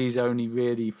CG's only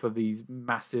really for these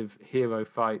massive hero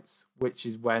fights, which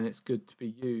is when it's good to be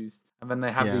used. And then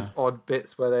they have these odd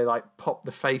bits where they like pop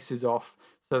the faces off.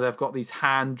 So they've got these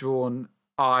hand-drawn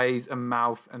eyes and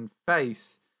mouth and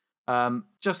face.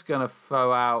 Just going to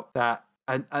throw out that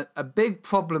a big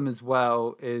problem as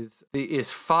well is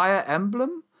Fire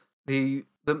Emblem, the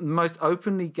most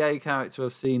openly gay character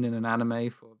I've seen in an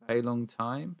anime for a very long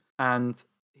time. And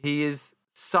he is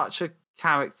such a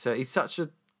character. He's such a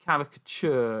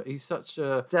caricature. He's such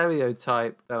a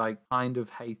stereotype that I kind of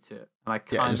hate it. And I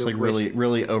kind just of like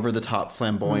really over the top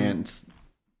flamboyant.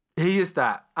 He is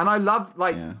that. And I love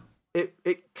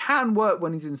it can work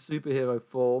when he's in superhero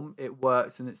form. It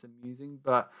works and it's amusing,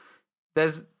 but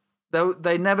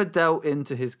they never delved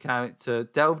into his character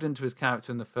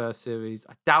in the first series.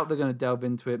 I doubt they're going to delve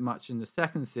into it much in the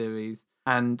second series.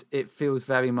 And it feels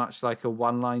very much like a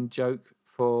one-line joke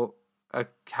for a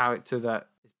character that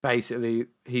is basically,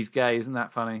 he's gay, isn't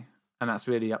that funny? And that's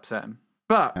really upsetting.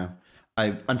 But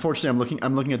unfortunately,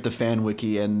 I'm looking at the fan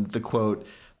wiki, and the quote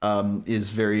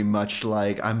is very much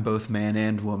like, I'm both man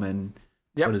and woman.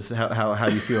 Yep. What is how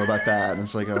do you feel about that? And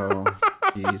it's like, oh,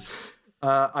 jeez.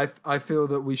 I feel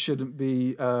that we shouldn't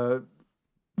be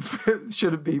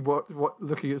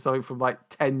looking at something from like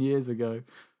 10 years ago.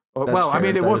 It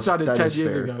was done 10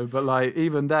 years ago, but like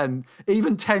even then,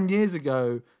 even 10 years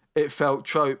ago, it felt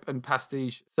trope and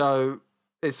pastiche. So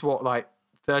it's like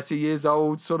 30 years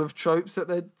old sort of tropes that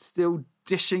they're still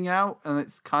dishing out, and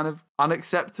it's kind of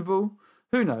unacceptable.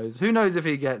 Who knows? Who knows if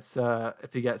he gets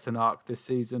an arc this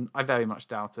season? I very much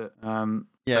doubt it. I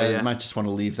might just want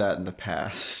to leave that in the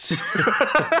past.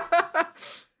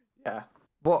 Yeah.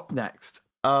 What next?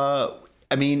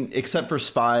 Except for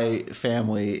Spy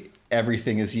Family,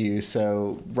 everything is you.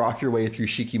 So rock your way through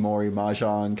Shikimori,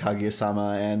 Mahjong,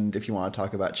 Kaguya-sama, and if you want to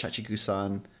talk about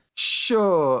Chachiku-san.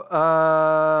 Sure.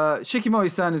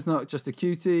 Shikimori-san is not just a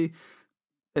cutie.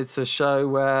 It's a show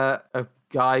where a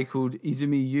guy called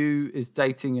Izumi Yu is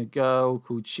dating a girl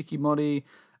called Shikimori,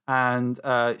 and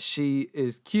she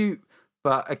is cute,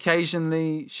 but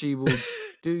occasionally she will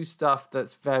do stuff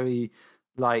that's very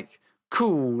like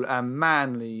cool and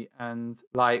manly and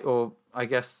like, or I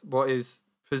guess what is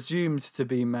presumed to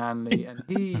be manly, and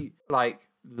he like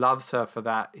loves her for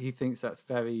that. He thinks that's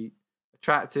very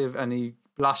attractive, and he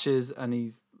blushes, and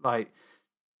he's like,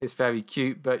 it's very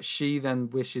cute, but she then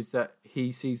wishes that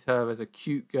he sees her as a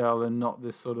cute girl and not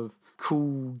this sort of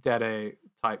cool dere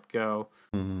type girl.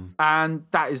 And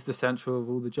that is the central of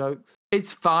all the jokes.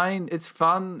 It's fine, it's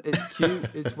fun, it's cute,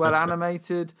 it's well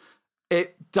animated.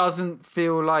 It doesn't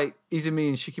feel like Izumi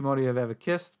and Shikimori have ever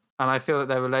kissed, and I feel that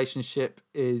their relationship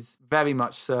is very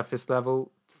much surface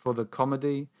level for the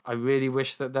comedy. I really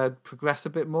wish that they'd progress a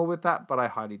bit more with that, but I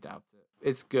highly doubt it.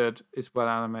 It's good, it's well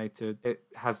animated, it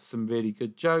has some really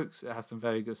good jokes, it has some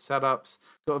very good setups,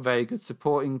 it's got a very good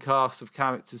supporting cast of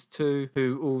characters too,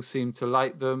 who all seem to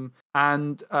like them.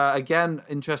 And again,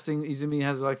 interesting, Izumi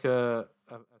has like a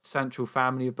central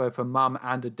family of both a mum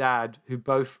and a dad who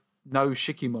both know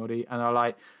Shikimori and are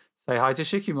like, say hi to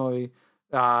Shikimori.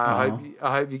 I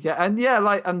hope you get, and yeah,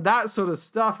 like, and that sort of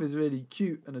stuff is really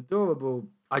cute and adorable.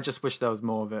 I just wish there was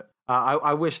more of it.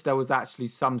 I wish there was actually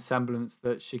some semblance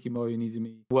that Shikimori and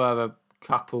Izumi were a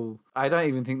couple. I don't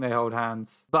even think they hold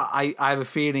hands, but I have a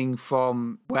feeling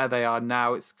from where they are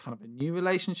now, it's kind of a new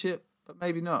relationship, but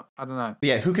maybe not. I don't know.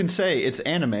 Yeah, who can say? It's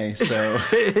anime, so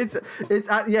it's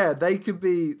yeah. They could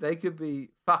be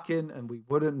fucking, and we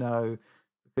wouldn't know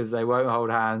because they won't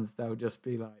hold hands. They'll just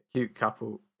be like cute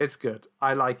couple. It's good.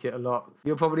 I like it a lot.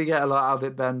 You'll probably get a lot out of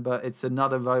it, Ben, but it's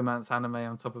another romance anime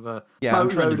on top of a... Yeah, I'm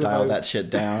trying to dial that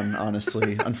shit down,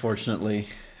 honestly. Unfortunately,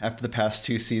 after the past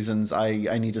 2 seasons,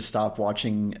 I need to stop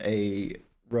watching a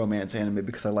romance anime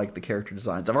because I like the character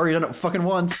designs. I've already done it fucking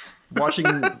once,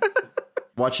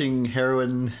 watching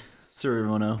Heroine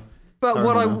Tsurumono. But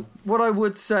what I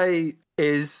would say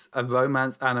is a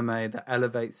romance anime that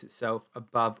elevates itself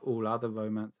above all other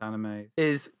romance animes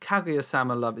is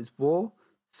Kaguya-sama Love is War.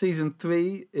 Season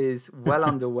 3 is well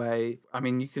underway. I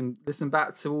mean, you can listen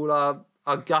back to all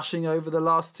our gushing over the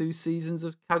last 2 seasons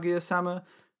of Kaguya-sama.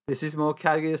 This is more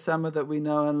Kaguya-sama that we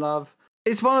know and love.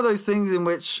 It's one of those things in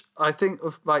which I think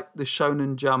of like the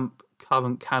Shonen Jump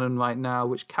current canon right now,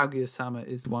 which Kaguya-sama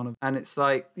is one of. And it's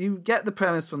like, you get the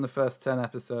premise from the first 10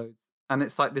 episodes. And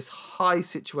it's like this high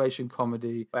situation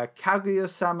comedy where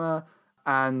Kaguya-sama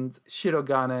and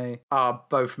Shirogane are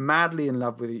both madly in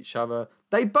love with each other.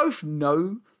 They both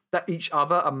know that each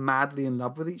other are madly in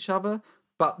love with each other,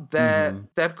 but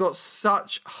they've got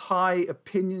such high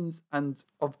opinions and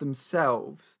of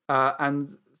themselves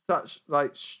and such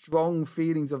like strong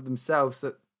feelings of themselves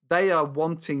that they are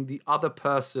wanting the other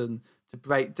person to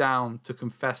break down to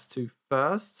confess to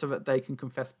first so that they can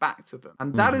confess back to them.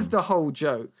 And that is the whole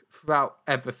joke throughout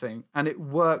everything. And it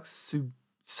works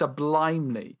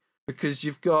sublimely because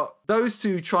you've got those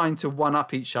two trying to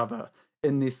one-up each other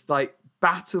in this like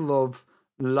battle of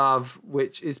love,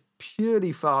 which is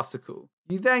purely farcical.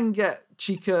 You then get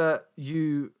Chika,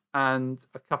 Yu, and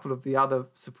a couple of the other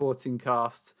supporting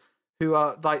cast who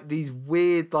are like these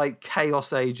weird like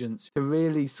chaos agents to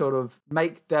really sort of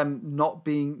make them not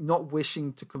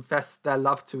wishing to confess their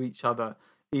love to each other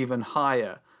even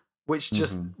higher, which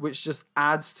just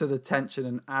adds to the tension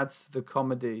and adds to the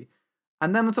comedy.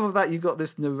 And then on top of that, you got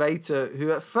this narrator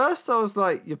who at first I was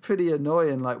like, you're pretty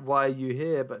annoying, like, why are you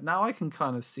here? But now I can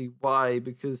kind of see why,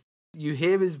 because you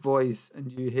hear his voice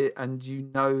and you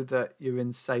know that you're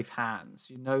in safe hands.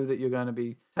 You know that you're going to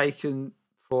be taken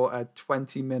for a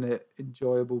 20-minute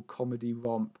enjoyable comedy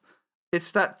romp.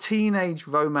 It's that teenage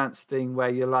romance thing where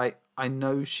you're like, I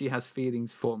know she has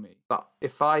feelings for me, but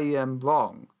if I am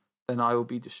wrong, then I will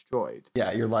be destroyed.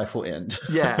 Yeah, your life will end.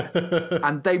 Yeah.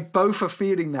 And they both are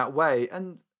feeling that way.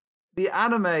 And the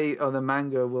anime or the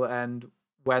manga will end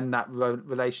when that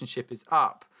relationship is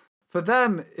up. For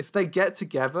them, if they get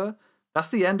together, that's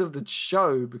the end of the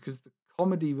show because the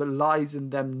comedy relies on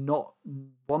them not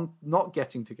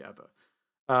getting together.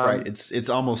 Right. It's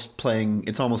almost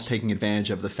taking advantage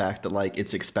of the fact that like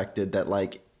it's expected that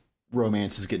like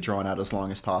romances get drawn out as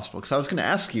long as possible. Because I was going to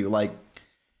ask you, like,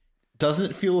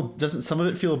 doesn't some of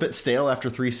it feel a bit stale after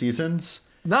 3 seasons?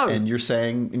 No. And you're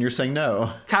saying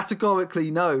no.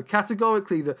 Categorically no.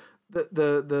 Categorically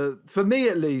the for me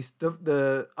at least,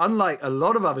 the unlike a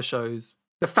lot of other shows,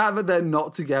 the fact that they're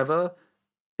not together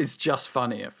is just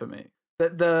funnier for me.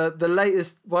 The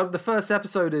latest, well, the first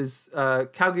episode is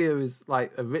Kaguya is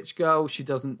like a rich girl. She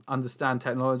doesn't understand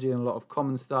technology and a lot of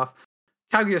common stuff.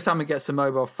 Kaguya-sama gets a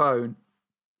mobile phone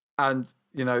and,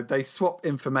 you know, they swap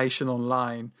information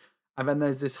online. And then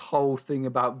there's this whole thing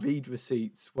about read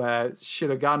receipts where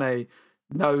Shirogane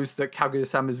knows that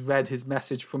Kaguya-sama has read his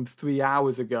message from 3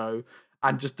 hours ago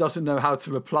and just doesn't know how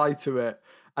to reply to it.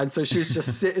 And so she's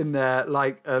just sitting there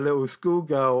like a little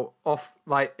schoolgirl off,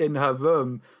 like in her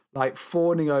room, like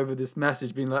fawning over this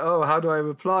message, being like, oh, how do I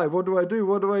reply? What do I do?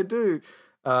 What do I do?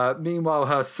 Meanwhile,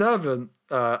 her servant,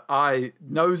 I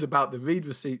knows about the read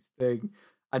receipts thing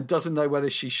and doesn't know whether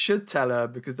she should tell her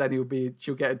because then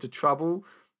she'll get into trouble,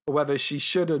 or whether she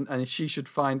shouldn't and she should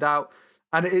find out.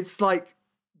 And it's like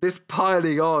this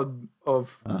piling on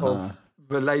of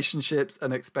relationships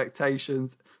and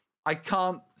expectations. I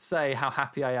can't say how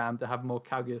happy I am to have more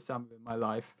Kaguya-sama in my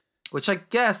life, which I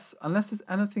guess, unless there's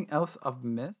anything else I've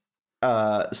missed.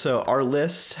 So our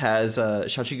list has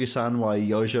Shachigu-san wa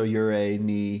Youjo Yurei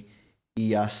ni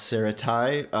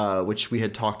Iyaseratai, which we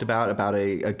had talked about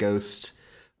a ghost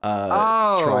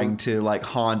trying to like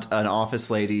haunt an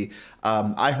office lady.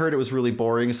 I heard it was really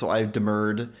boring, so I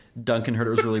demurred. Duncan heard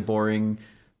it was really boring,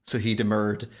 so he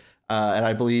demurred. And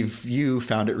I believe you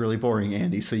found it really boring,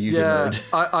 Andy, so you demurred.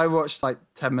 I watched like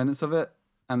 10 minutes of it,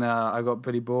 and I got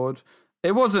pretty bored.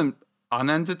 It wasn't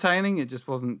unentertaining, it just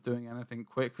wasn't doing anything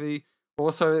quickly.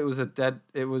 Also, it was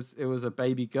a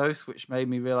baby ghost, which made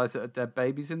me realize that there are dead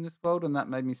babies in this world, and that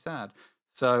made me sad.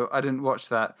 So I didn't watch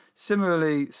that.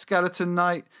 Similarly, Skeleton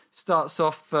Knight starts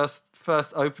off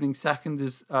first opening second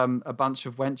is a bunch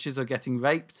of wenches are getting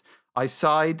raped. I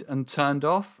sighed and turned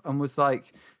off and was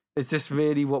like, is this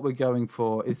really what we're going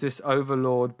for? Is this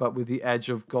Overlord but with the edge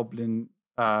of Goblin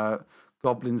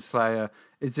Slayer?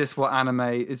 Is this what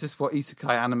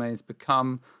isekai anime has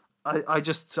become? I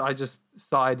just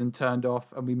sighed and turned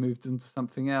off, and we moved into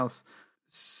something else.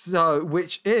 So,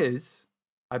 which is,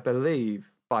 I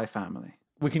believe, Spy Family.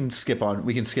 We can skip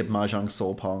Mahjong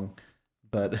Soul Pong,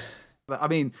 but I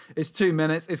mean, it's 2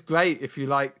 minutes. It's great if you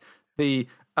like the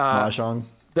Mahjong.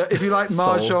 If you like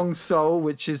Mahjong Soul,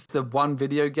 which is the one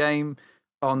video game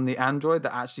on the Android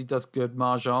that actually does good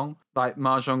Mahjong, like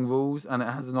Mahjong rules, and it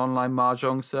has an online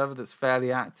Mahjong server that's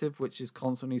fairly active, which is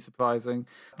constantly surprising.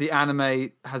 The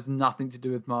anime has nothing to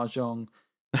do with Mahjong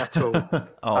at all.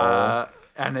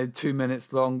 And it's 2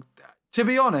 minutes long. To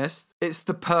be honest, it's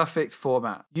the perfect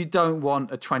format. You don't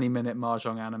want a 20-minute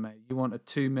Mahjong anime. You want a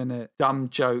 2-minute dumb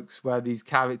jokes where these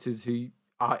characters who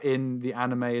are in the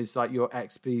anime as like your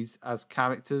XPs as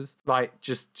characters, like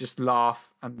just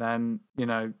laugh and then, you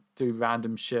know, do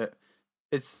random shit.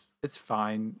 It's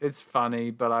fine. It's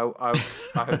funny, but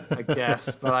I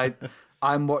guess, but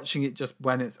I'm watching it just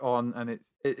when it's on, and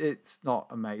it's not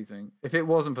amazing. If it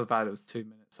wasn't for the fact it was 2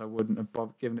 minutes, I wouldn't have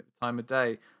given it the time of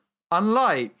day.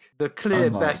 Unlike the clear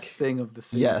best thing of the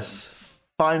season. Yes.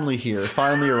 Finally here.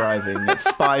 Finally arriving at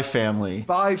Spy Family.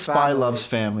 Spy Loves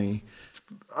Family.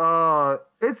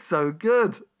 It's so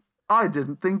good. I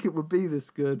didn't think it would be this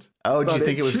good. Oh, did you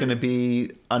think it was going to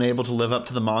be unable to live up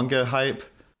to the manga hype?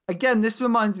 Again, this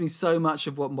reminds me so much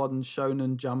of what Modern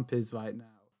Shonen Jump is right now.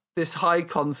 This high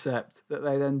concept that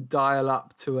they then dial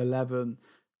up to 11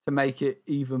 to make it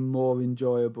even more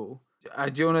enjoyable.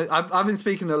 Do you want to? I've been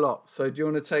speaking a lot, so do you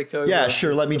want to take over? Yeah,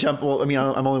 sure. Let me jump. Well, I mean,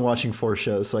 I'm only watching 4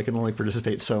 shows, so I can only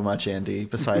participate so much, Andy,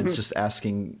 besides just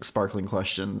asking sparkling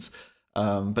questions.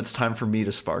 But it's time for me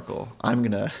to sparkle.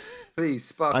 Please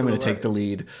sparkle. I'm gonna take the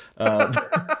lead.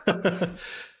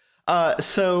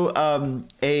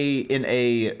 In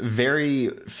a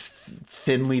very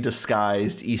thinly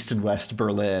disguised East and West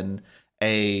Berlin,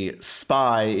 a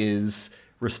spy is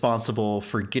responsible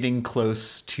for getting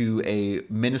close to a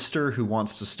minister who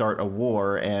wants to start a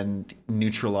war and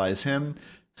neutralize him.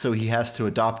 So he has to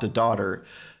adopt a daughter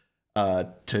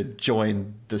to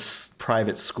join this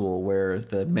private school where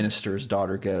the minister's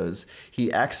daughter goes.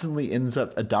 He accidentally ends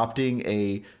up adopting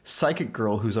a psychic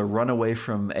girl who's a runaway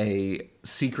from a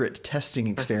secret testing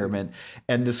experiment.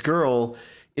 And this girl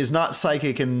is not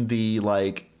psychic in the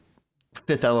like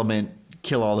Fifth Element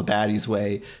kill all the baddies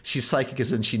way. She's psychic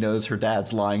as in she knows her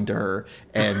dad's lying to her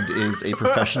and is a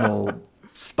professional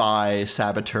spy,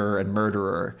 saboteur, and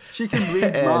murderer. She can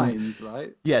read minds,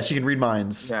 right? Yeah, she can read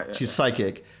minds. She's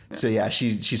psychic. Yeah. So yeah,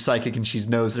 she's psychic and she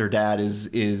knows that her dad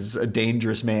is a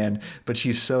dangerous man, but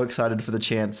she's so excited for the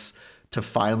chance to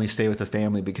finally stay with the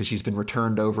family because she's been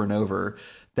returned over and over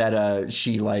that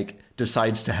she like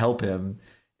decides to help him.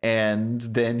 And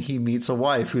then he meets a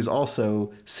wife who's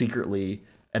also secretly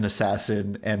an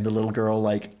assassin, and the little girl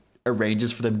like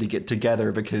arranges for them to get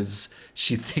together because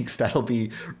she thinks that'll be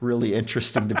really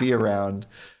interesting to be around.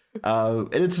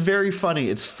 And it's very funny.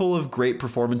 It's full of great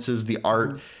performances. The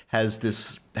art has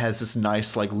this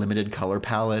nice like limited color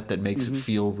palette that makes it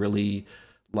feel really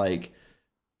like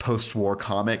post-war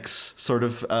comics sort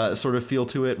of feel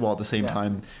to it, while at the same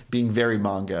time being very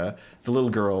manga. The little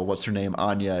girl, what's her name,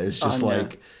 Anya, is just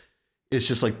like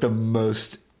the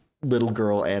most little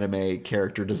girl anime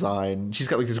character design. She's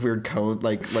got like this weird cone,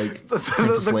 like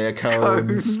Princess Leia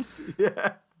cones.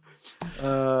 Yeah.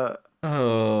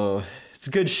 It's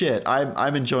good shit.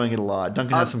 I'm enjoying it a lot.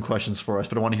 Duncan has some questions for us,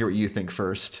 but I want to hear what you think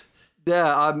first.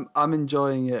 Yeah, I'm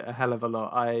enjoying it a hell of a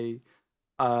lot.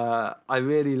 I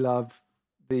really love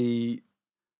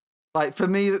for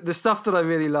me, the stuff that I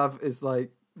really love is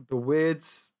like the weird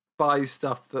spy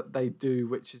stuff that they do,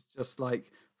 which is just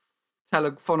like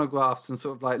telephonographs and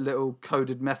sort of like little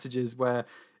coded messages where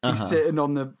he's sitting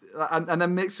on the and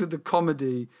then mixed with the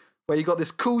comedy where you got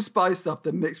this cool spy stuff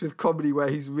then mixed with comedy where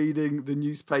he's reading the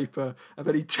newspaper and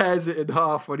then he tears it in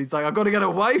half when he's like, I've got to get a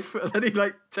wife, and then he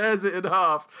like tears it in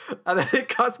half and then it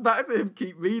cuts back to him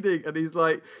keep reading and he's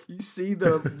like, you see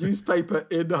the newspaper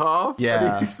in half,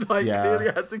 and he's like clearly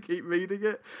had to keep reading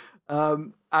it.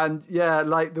 And yeah,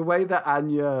 like the way that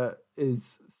Anya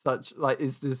is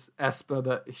this Esper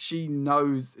that she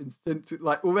knows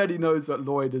like already knows that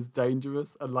Lloyd is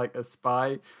dangerous and like a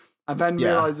spy, and then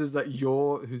realizes that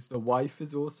Yor, who's the wife,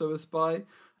 is also a spy.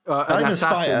 An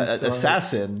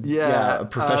assassin. Yeah, a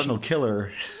professional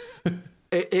killer.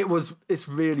 It's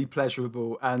really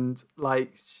pleasurable, and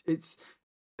like it's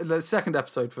the second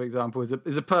episode, for example,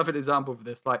 is a perfect example of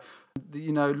this. Like,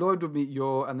 Lloyd would meet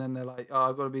Yor, and then they're like, "Oh,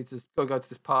 I've got to go to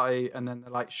this party," and then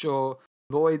they're like, "Sure."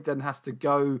 Lloyd then has to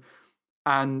go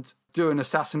and do an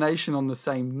assassination on the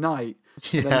same night.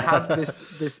 Yeah. Then have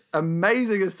this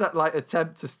amazing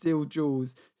attempt to steal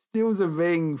jewels. Steals a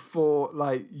ring for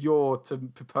like Yor to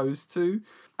propose to,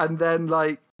 and then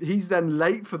like he's then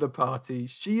late for the party.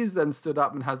 She is then stood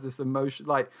up and has this emotion,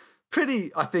 like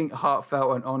pretty, I think,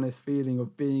 heartfelt and honest feeling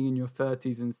of being in your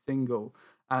 30s and single.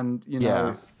 And,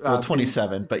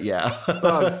 27, but yeah.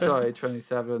 Oh, sorry,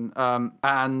 27.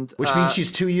 And which means she's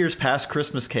 2 years past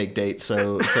Christmas cake date.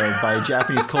 So by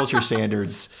Japanese culture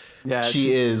standards,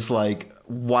 she is like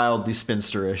wildly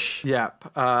spinsterish. Yep.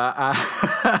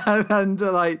 And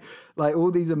like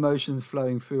all these emotions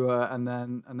flowing through her, and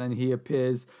then he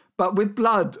appears, but with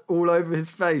blood all over his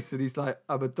face, and he's like,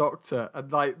 "I'm a doctor," and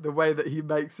like the way that he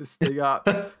makes this thing up,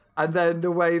 and then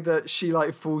the way that she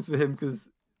like falls for him because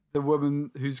the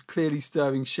woman who's clearly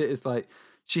stirring shit is like,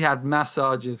 she had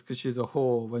massages because she's a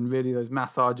whore, when really those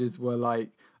massages were like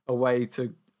a way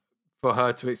for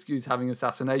her to excuse having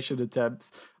assassination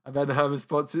attempts. And then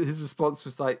his response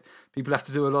was like, people have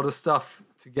to do a lot of stuff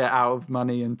to get out of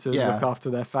money and to look after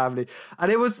their family.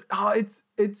 And it was,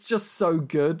 it's just so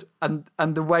good. And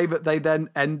the way that they then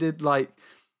ended, like,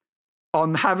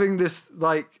 on having this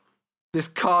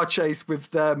car chase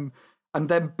with them, and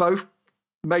then both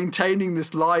maintaining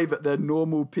this lie that they're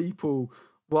normal people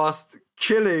whilst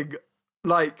killing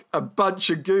like a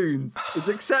bunch of goons is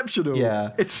exceptional.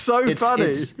 Yeah, it's so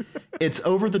funny. It's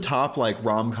over the top, like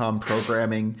rom-com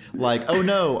programming. Like, oh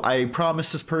no, I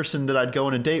promised this person that I'd go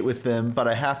on a date with them, but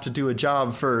I have to do a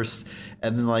job first.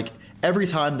 And then like every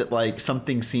time that like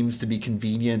something seems to be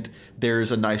convenient,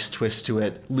 there's a nice twist to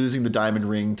it. Losing the diamond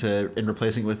ring and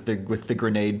replacing it with the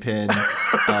grenade pin.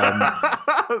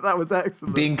 That was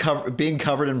excellent. Being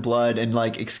covered in blood and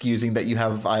like excusing that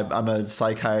I'm a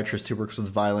psychiatrist who works with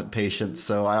violent patients,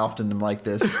 so I often am like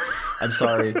this. I'm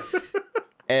sorry.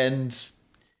 And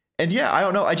yeah, I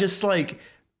don't know. I just like,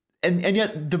 and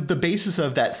yet the basis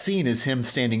of that scene is him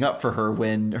standing up for her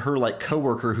when her like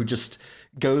coworker, who just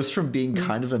goes from being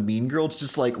kind of a mean girl to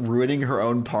just like ruining her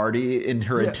own party in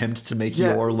her attempt to make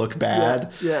Yor look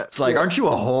bad. Yeah. It's like, aren't you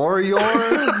a whore,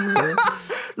 Yor?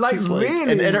 Like,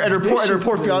 really? And her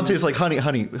poor fiance is like,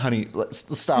 honey,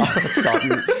 let's stop.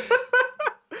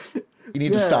 You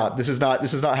need to stop. This is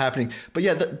not happening. But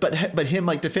yeah, but him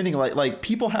like defending like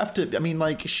people have to. I mean,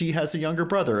 like, she has a younger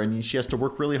brother and she has to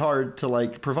work really hard to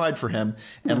like provide for him.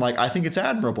 And like, I think it's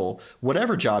admirable,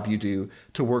 whatever job you do,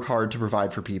 to work hard to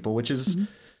provide for people, which is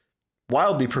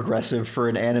wildly progressive for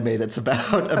an anime that's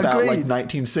about like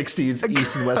 1960s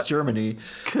East and West Germany.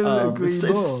 Couldn't agree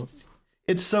more.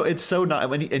 It's so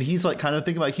not, and he's like kind of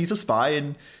thinking like he's a spy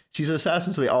and she's an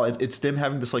assassin, so it's them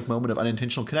having this like moment of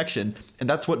unintentional connection, and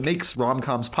that's what makes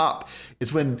rom-coms pop.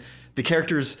 Is when the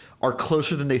characters are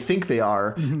closer than they think they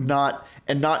are, not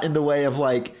in the way of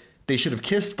like they should have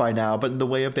kissed by now, but in the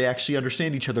way of they actually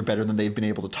understand each other better than they've been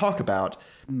able to talk about.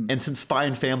 And since Spy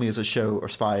and Family is a show, or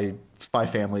Spy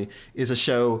Family is a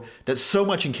show that's so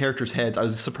much in characters' heads, I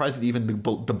was surprised that even the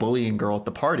bullying girl at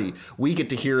the party, we get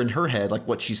to hear in her head like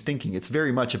what she's thinking. It's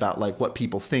very much about like what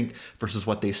people think versus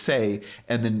what they say,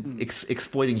 and then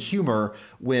exploiting humor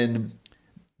when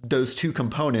those two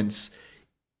components,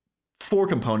 four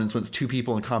components, when it's two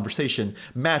people in conversation,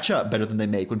 match up better than they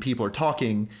make when people are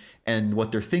talking. And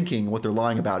what they're thinking, what they're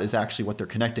lying about, is actually what they're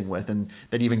connecting with. And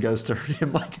that even goes to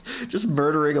him like just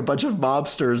murdering a bunch of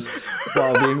mobsters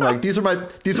while being like, these are my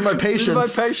patients. These are my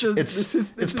patients.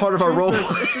 It's part of our role.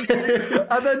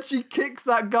 And then she kicks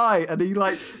that guy and he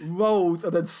like rolls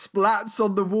and then splats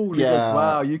on the wall. He goes,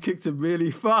 wow, you kicked him really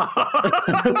far.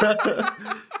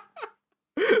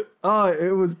 Oh,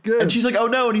 it was good. And she's like, oh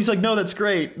no. And he's like, no, that's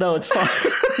great. No, it's fine.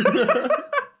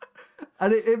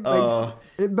 And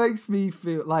it makes me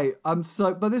feel like I'm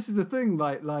so, but this is the thing,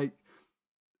 like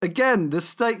again, the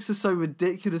stakes are so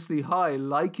ridiculously high,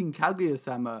 like in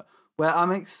Kaguya-sama, where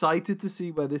I'm excited to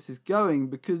see where this is going,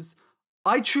 because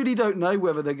I truly don't know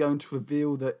whether they're going to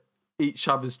reveal that each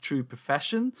other's true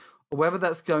profession, or whether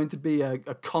that's going to be a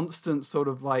constant sort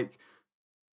of like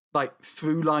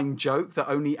through line joke that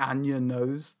only Anya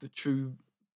knows the true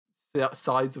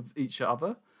sides of each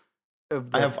other.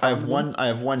 I have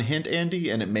one hint, Andy,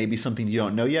 and it may be something you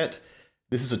don't know yet.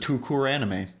 This is a two-cour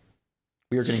anime.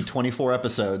 We are getting 24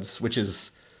 episodes, which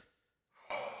is...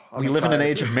 we live in an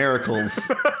age of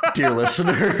miracles, dear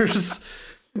listeners.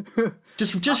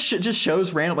 Just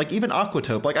shows random, like even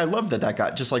Aquatope. Like I love that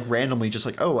got just like randomly, just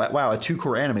like, oh wow, a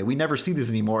 2-cour anime. We never see these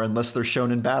anymore unless they're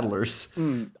shown in battlers.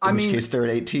 In which case they're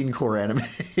an 18-cour anime.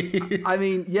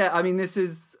 This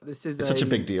is it's such a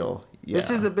big deal. Yeah.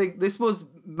 This was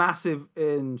massive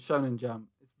in Shonen Jump.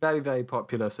 It's very, very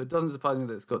popular. So it doesn't surprise me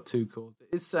that it's got 2 cours. It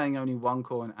is saying only 1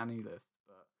 cour in AniList,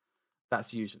 but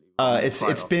that's usually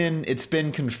it's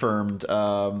been confirmed.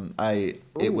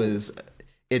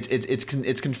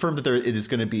 It's confirmed that it is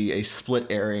going to be a split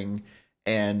airing,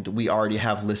 and we already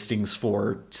have listings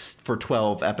for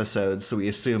 12 episodes, so we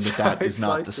assume that is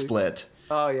not the split.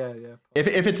 Oh yeah. If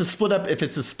it's a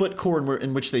split cour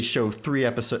in which they show 6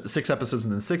 episodes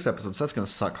and then 6 episodes, that's going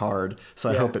to suck hard. So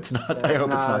I hope it's not. I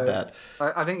hope it's not that.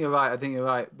 I think you're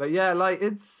right. But yeah, like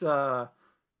it's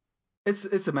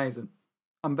amazing.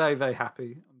 I'm very, very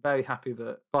happy. I'm very happy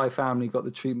that Spy Family got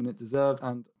the treatment it deserved,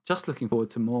 and just looking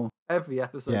forward to more every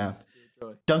episode. Yeah.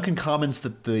 Duncan comments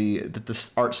that the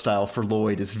art style for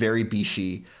Lloyd is very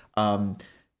Bishi.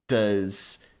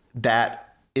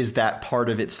 Is that part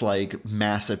of its like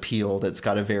mass appeal that's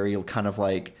got a very kind of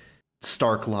like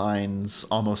stark lines,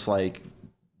 almost like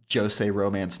josei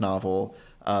romance novel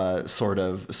sort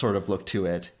of look to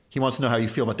it? He wants to know how you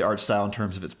feel about the art style in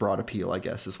terms of its broad appeal, I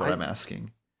guess, is what I'm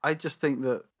asking. I just think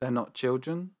that they're not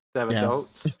children. They're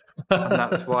adults. And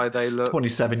that's why they look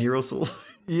 27 years old.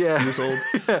 Yeah. Years old.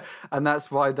 And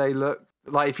that's why they look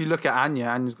like, if you look at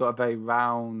Anya's got a very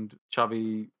round,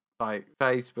 chubby like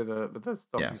face with a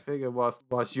stocky figure,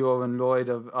 whilst Yor and Lloyd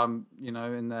are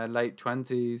in their late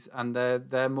 20s, and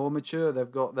they're more mature.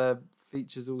 They've got their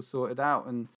features all sorted out,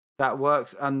 and that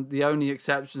works. And the only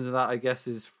exception to that, I guess,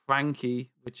 is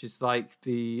Frankie, which is like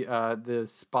the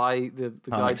spy, the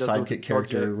guy does sidekick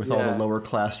character with all the lower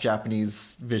class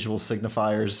Japanese visual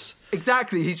signifiers.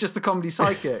 Exactly, he's just the comedy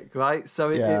sidekick, right?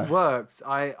 So it works.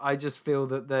 I just feel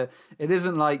that it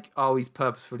isn't like, oh, he's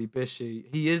purposefully bishy.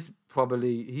 He is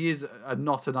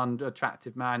not an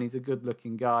unattractive man. He's a good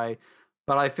looking guy.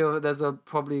 But I feel that there's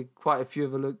probably quite a few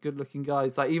of the good-looking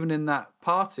guys. Like even in that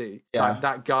party, like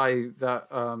that guy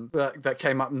that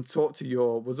came up and talked to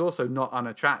Yor was also not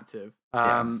unattractive.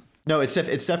 No, it's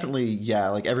definitely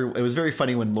like it was very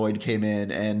funny when Lloyd came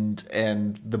in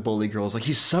and the bully girl was like,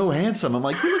 he's so handsome. I'm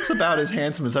like, he looks about as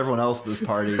handsome as everyone else at this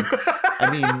party.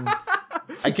 I mean,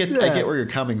 I get where you're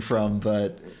coming from,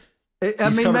 but.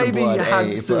 Maybe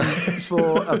handsome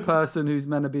for a person who's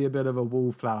meant to be a bit of a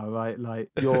wallflower, right? Like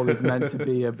Yor is meant to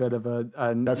be a bit of an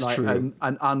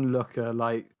onlooker.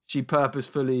 Like she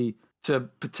purposefully, to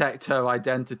protect her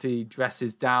identity,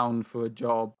 dresses down for a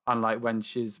job. Unlike when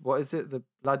she's, what is it? The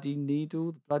bloody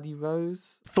needle, the bloody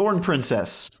rose, Thorn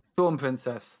Princess. Thorn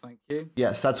Princess, thank you.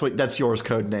 Yes, that's Yor's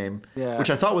code name. Yeah. Which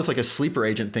I thought was like a sleeper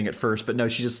agent thing at first, but no,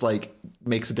 she just like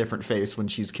makes a different face when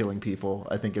she's killing people,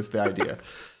 I think is the idea.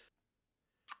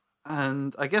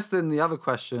 And I guess then the other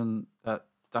question that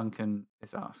Duncan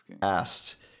is asking.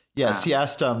 He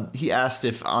asked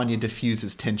if Anya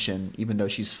diffuses tension, even though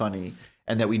she's funny,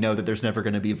 and that we know that there's never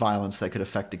going to be violence that could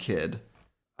affect a kid.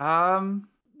 No,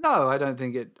 I don't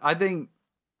think it. I mean,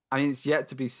 it's yet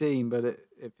to be seen, but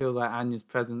it feels like Anya's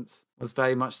presence was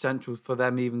very much central for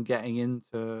them even getting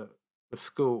into the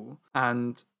school.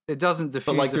 And it doesn't diffuse.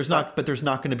 But like, there's not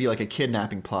going to be like a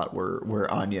kidnapping plot where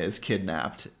Anya is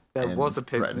kidnapped. There was a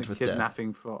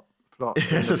kidnapping plot.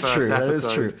 Yes, that's true. That is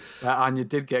true. Where Anya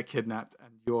did get kidnapped,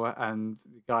 and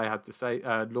the guy had to say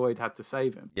Lloyd had to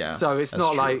save him. Yeah. So it's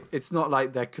not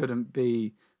like there couldn't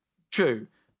be. True,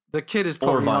 the kid is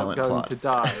probably not going to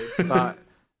die, but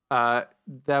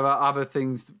there are other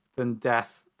things than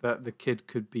death that the kid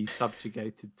could be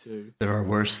subjugated to. There are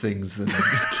worse things than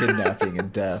kidnapping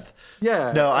and death.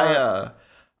 Yeah. No,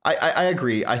 I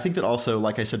agree. I think that also,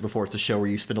 like I said before, it's a show where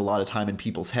you spend a lot of time in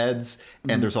people's heads,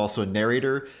 and there's also a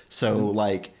narrator. So,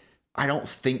 like, I don't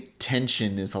think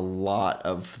tension is a lot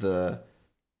of the...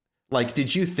 Like,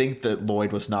 did you think that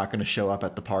Lloyd was not going to show up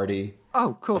at the party?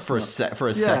 Oh, of course for a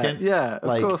second? Yeah,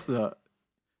 of course not.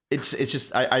 It's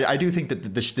just I do think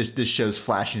that this show's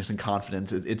flashiness and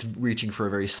confidence, it's reaching for a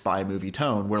very spy movie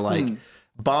tone where like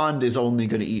Bond is only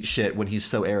going to eat shit when he's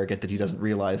so arrogant that he doesn't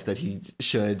realize that he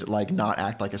should like not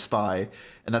act like a spy,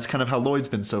 and that's kind of how Lloyd's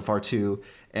been so far too.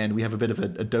 And we have a bit of a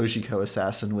Dojiko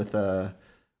assassin with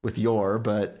Yor,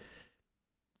 but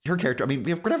her character. I mean,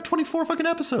 we're gonna have 24 fucking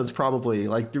episodes probably.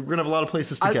 Like we're gonna have a lot of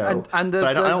places to go. And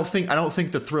but I don't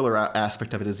think the thriller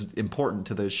aspect of it is important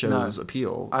to the show's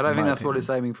appeal. I don't think that's what it's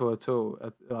aiming for at all.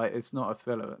 Like it's not a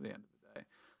thriller at the end of the day.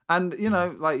 And you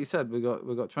know, like you said, we've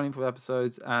got 24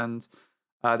 episodes and.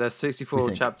 There's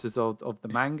 64 chapters of the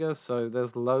manga, so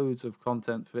there's loads of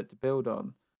content for it to build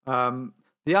on.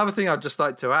 The other thing I'd just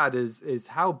like to add is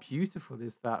how beautiful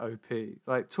is that OP?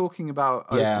 Like talking about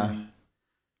openings,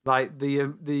 like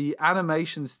the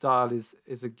animation style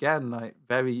is again like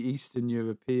very Eastern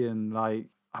European. Like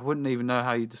I wouldn't even know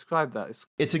how you describe that.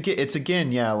 It's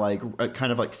again like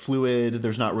kind of like fluid.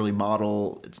 There's not really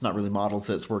it's not really models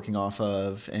that it's working off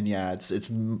of, and it's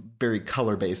very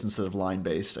color based instead of line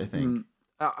based. I think.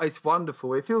 It's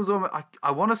wonderful. It feels almost.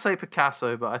 I want to say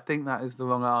Picasso, but I think that is the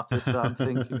wrong artist that I'm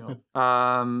thinking of.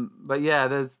 But yeah,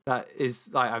 that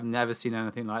is like I've never seen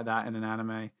anything like that in an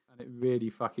anime, and it really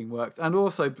fucking works. And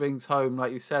also brings home,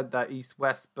 like you said, that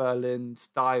East-West Berlin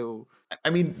style.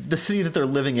 I mean, the city that they're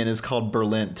living in is called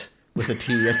Berlin with a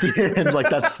T at the end. Like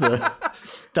that's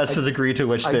the degree to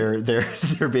which they're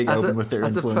being open with their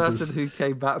influences. As a person who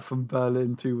came back from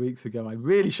Berlin 2 weeks ago, I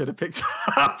really should have picked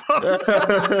up.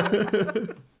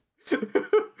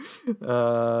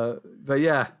 But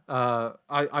yeah,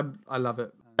 I love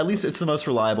it. At least it's the most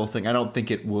reliable thing. I don't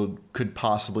think it could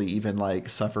possibly even like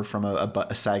suffer from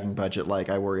a sagging budget like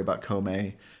I worry about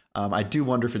Kome. I do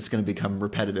wonder if it's going to become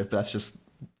repetitive, but that's just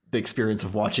the experience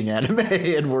of watching anime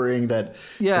and worrying that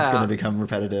it's going to become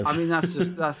repetitive. I mean, that's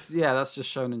just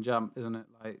Shonen Jump, isn't it?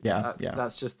 Like,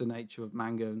 that's just the nature of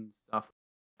manga and stuff.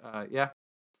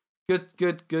 Good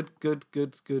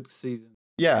season.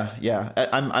 Yeah.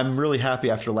 I'm really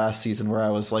happy after last season where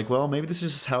I was like, well, maybe this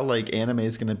is just how like anime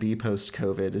is going to be post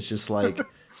COVID. It's just like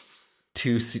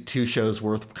two shows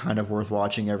worth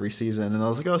watching every season. And I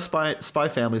was like, oh, Spy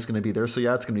Family is going to be there, so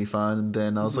it's going to be fun. And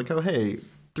then I was like, oh, hey.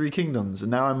 Three Kingdoms,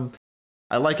 and now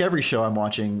I like every show I'm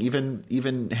watching.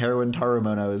 Even Heroine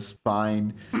Tarumono is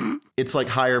fine. It's like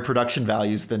higher production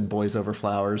values than Boys Over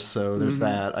Flowers, so there's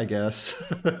that, I guess.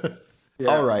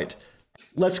 All right,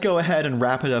 let's go ahead and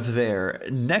wrap it up there.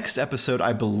 Next episode,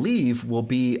 I believe, will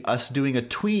be us doing a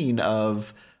tween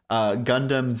of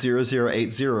Gundam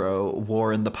 0080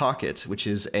 War in the Pocket, which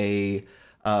is a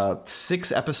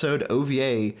 6-episode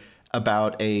OVA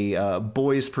about a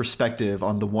boy's perspective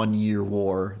on the 1 year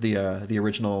war, the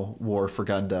original war for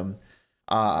Gundam.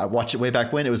 I watched it way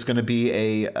back when. It was going to be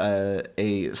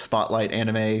a spotlight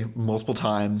anime multiple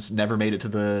times. Never made it to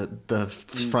the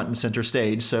front and center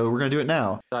stage, so we're going to do it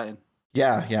now. Exciting.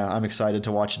 Yeah, I'm excited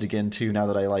to watch it again too. Now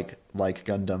that I like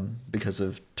Gundam because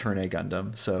of Turn A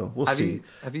Gundam, so we'll see.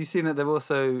 Have you seen that they're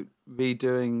also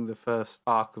redoing the first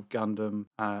arc of Gundam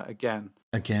again?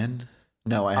 Again?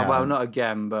 No, I haven't. Well, not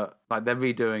again, but like they're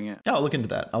redoing it. Yeah, I'll look into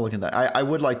that. I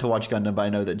would like to watch Gundam, but I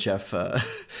know that Jeff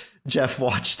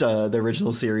watched the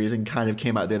original series and kind of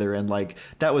came out the other end like,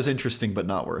 that was interesting but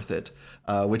not worth it.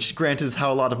 Which, granted, is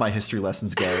how a lot of my history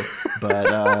lessons go.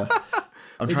 But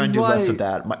I'm trying to do less of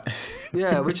that.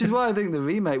 Which is why I think the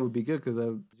remake would be good, because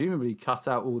they'll presumably cut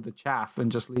out all the chaff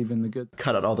and just leave in the good.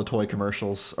 Cut out all the toy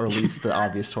commercials, or at least the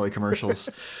obvious toy commercials.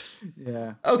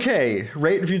 Yeah. Okay,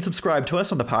 rate, review, and subscribe to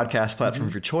us on the podcast platform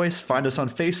of your choice. Find us on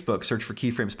Facebook, search for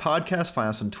Keyframes Podcast. Find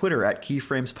us on Twitter at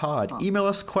KeyframesPod. Email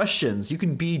us questions. You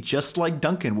can be just like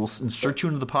Duncan. We'll insert you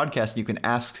into the podcast and you can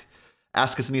ask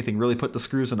us anything, really put the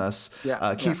screws on us.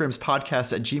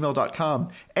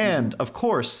 Keyframespodcast@gmail.com. And, of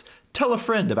course, tell a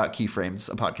friend about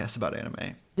Keyframes, a podcast about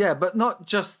anime. Yeah, but not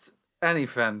just any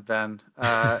friend, Ben.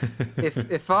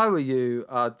 If I were you,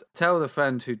 I'd tell the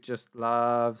friend who just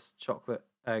loves chocolate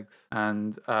eggs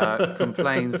and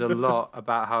complains a lot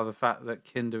about how the fact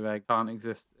that Kinder Egg can't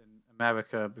exist in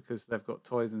America because they've got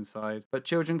toys inside, but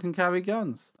children can carry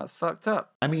guns. That's fucked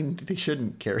up. I mean, they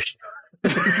shouldn't carry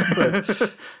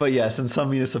but yes, in some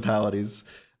municipalities.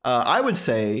 I would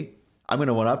say, I'm going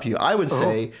to one-up you, I would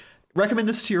say, recommend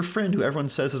this to your friend who everyone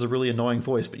says has a really annoying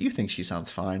voice, but you think she sounds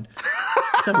fine.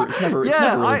 It's never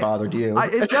really bothered you.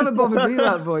 It's never bothered me,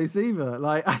 that voice either.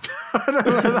 Like, I don't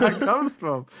know where that comes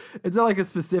from. It's not like a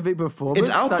specific performance.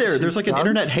 It's out there. There's like an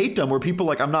internet hate-dom where people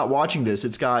like, I'm not watching this.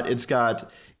 It's got Inori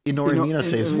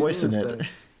Minase's voice in it.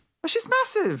 But she's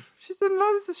massive. She's in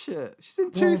loads of shit. She's in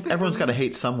two things. Everyone's got to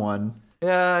hate someone.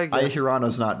 Yeah, I guess. Aya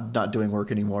Hirano's not doing work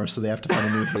anymore, so they have to find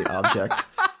a new hate object.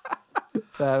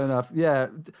 Fair enough. Yeah.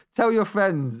 Tell your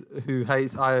friends who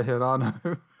hates Aya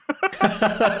Hirano.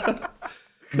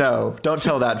 No, don't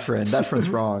tell that friend. That friend's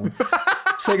wrong.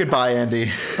 Say goodbye,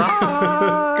 Andy.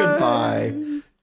 Goodbye.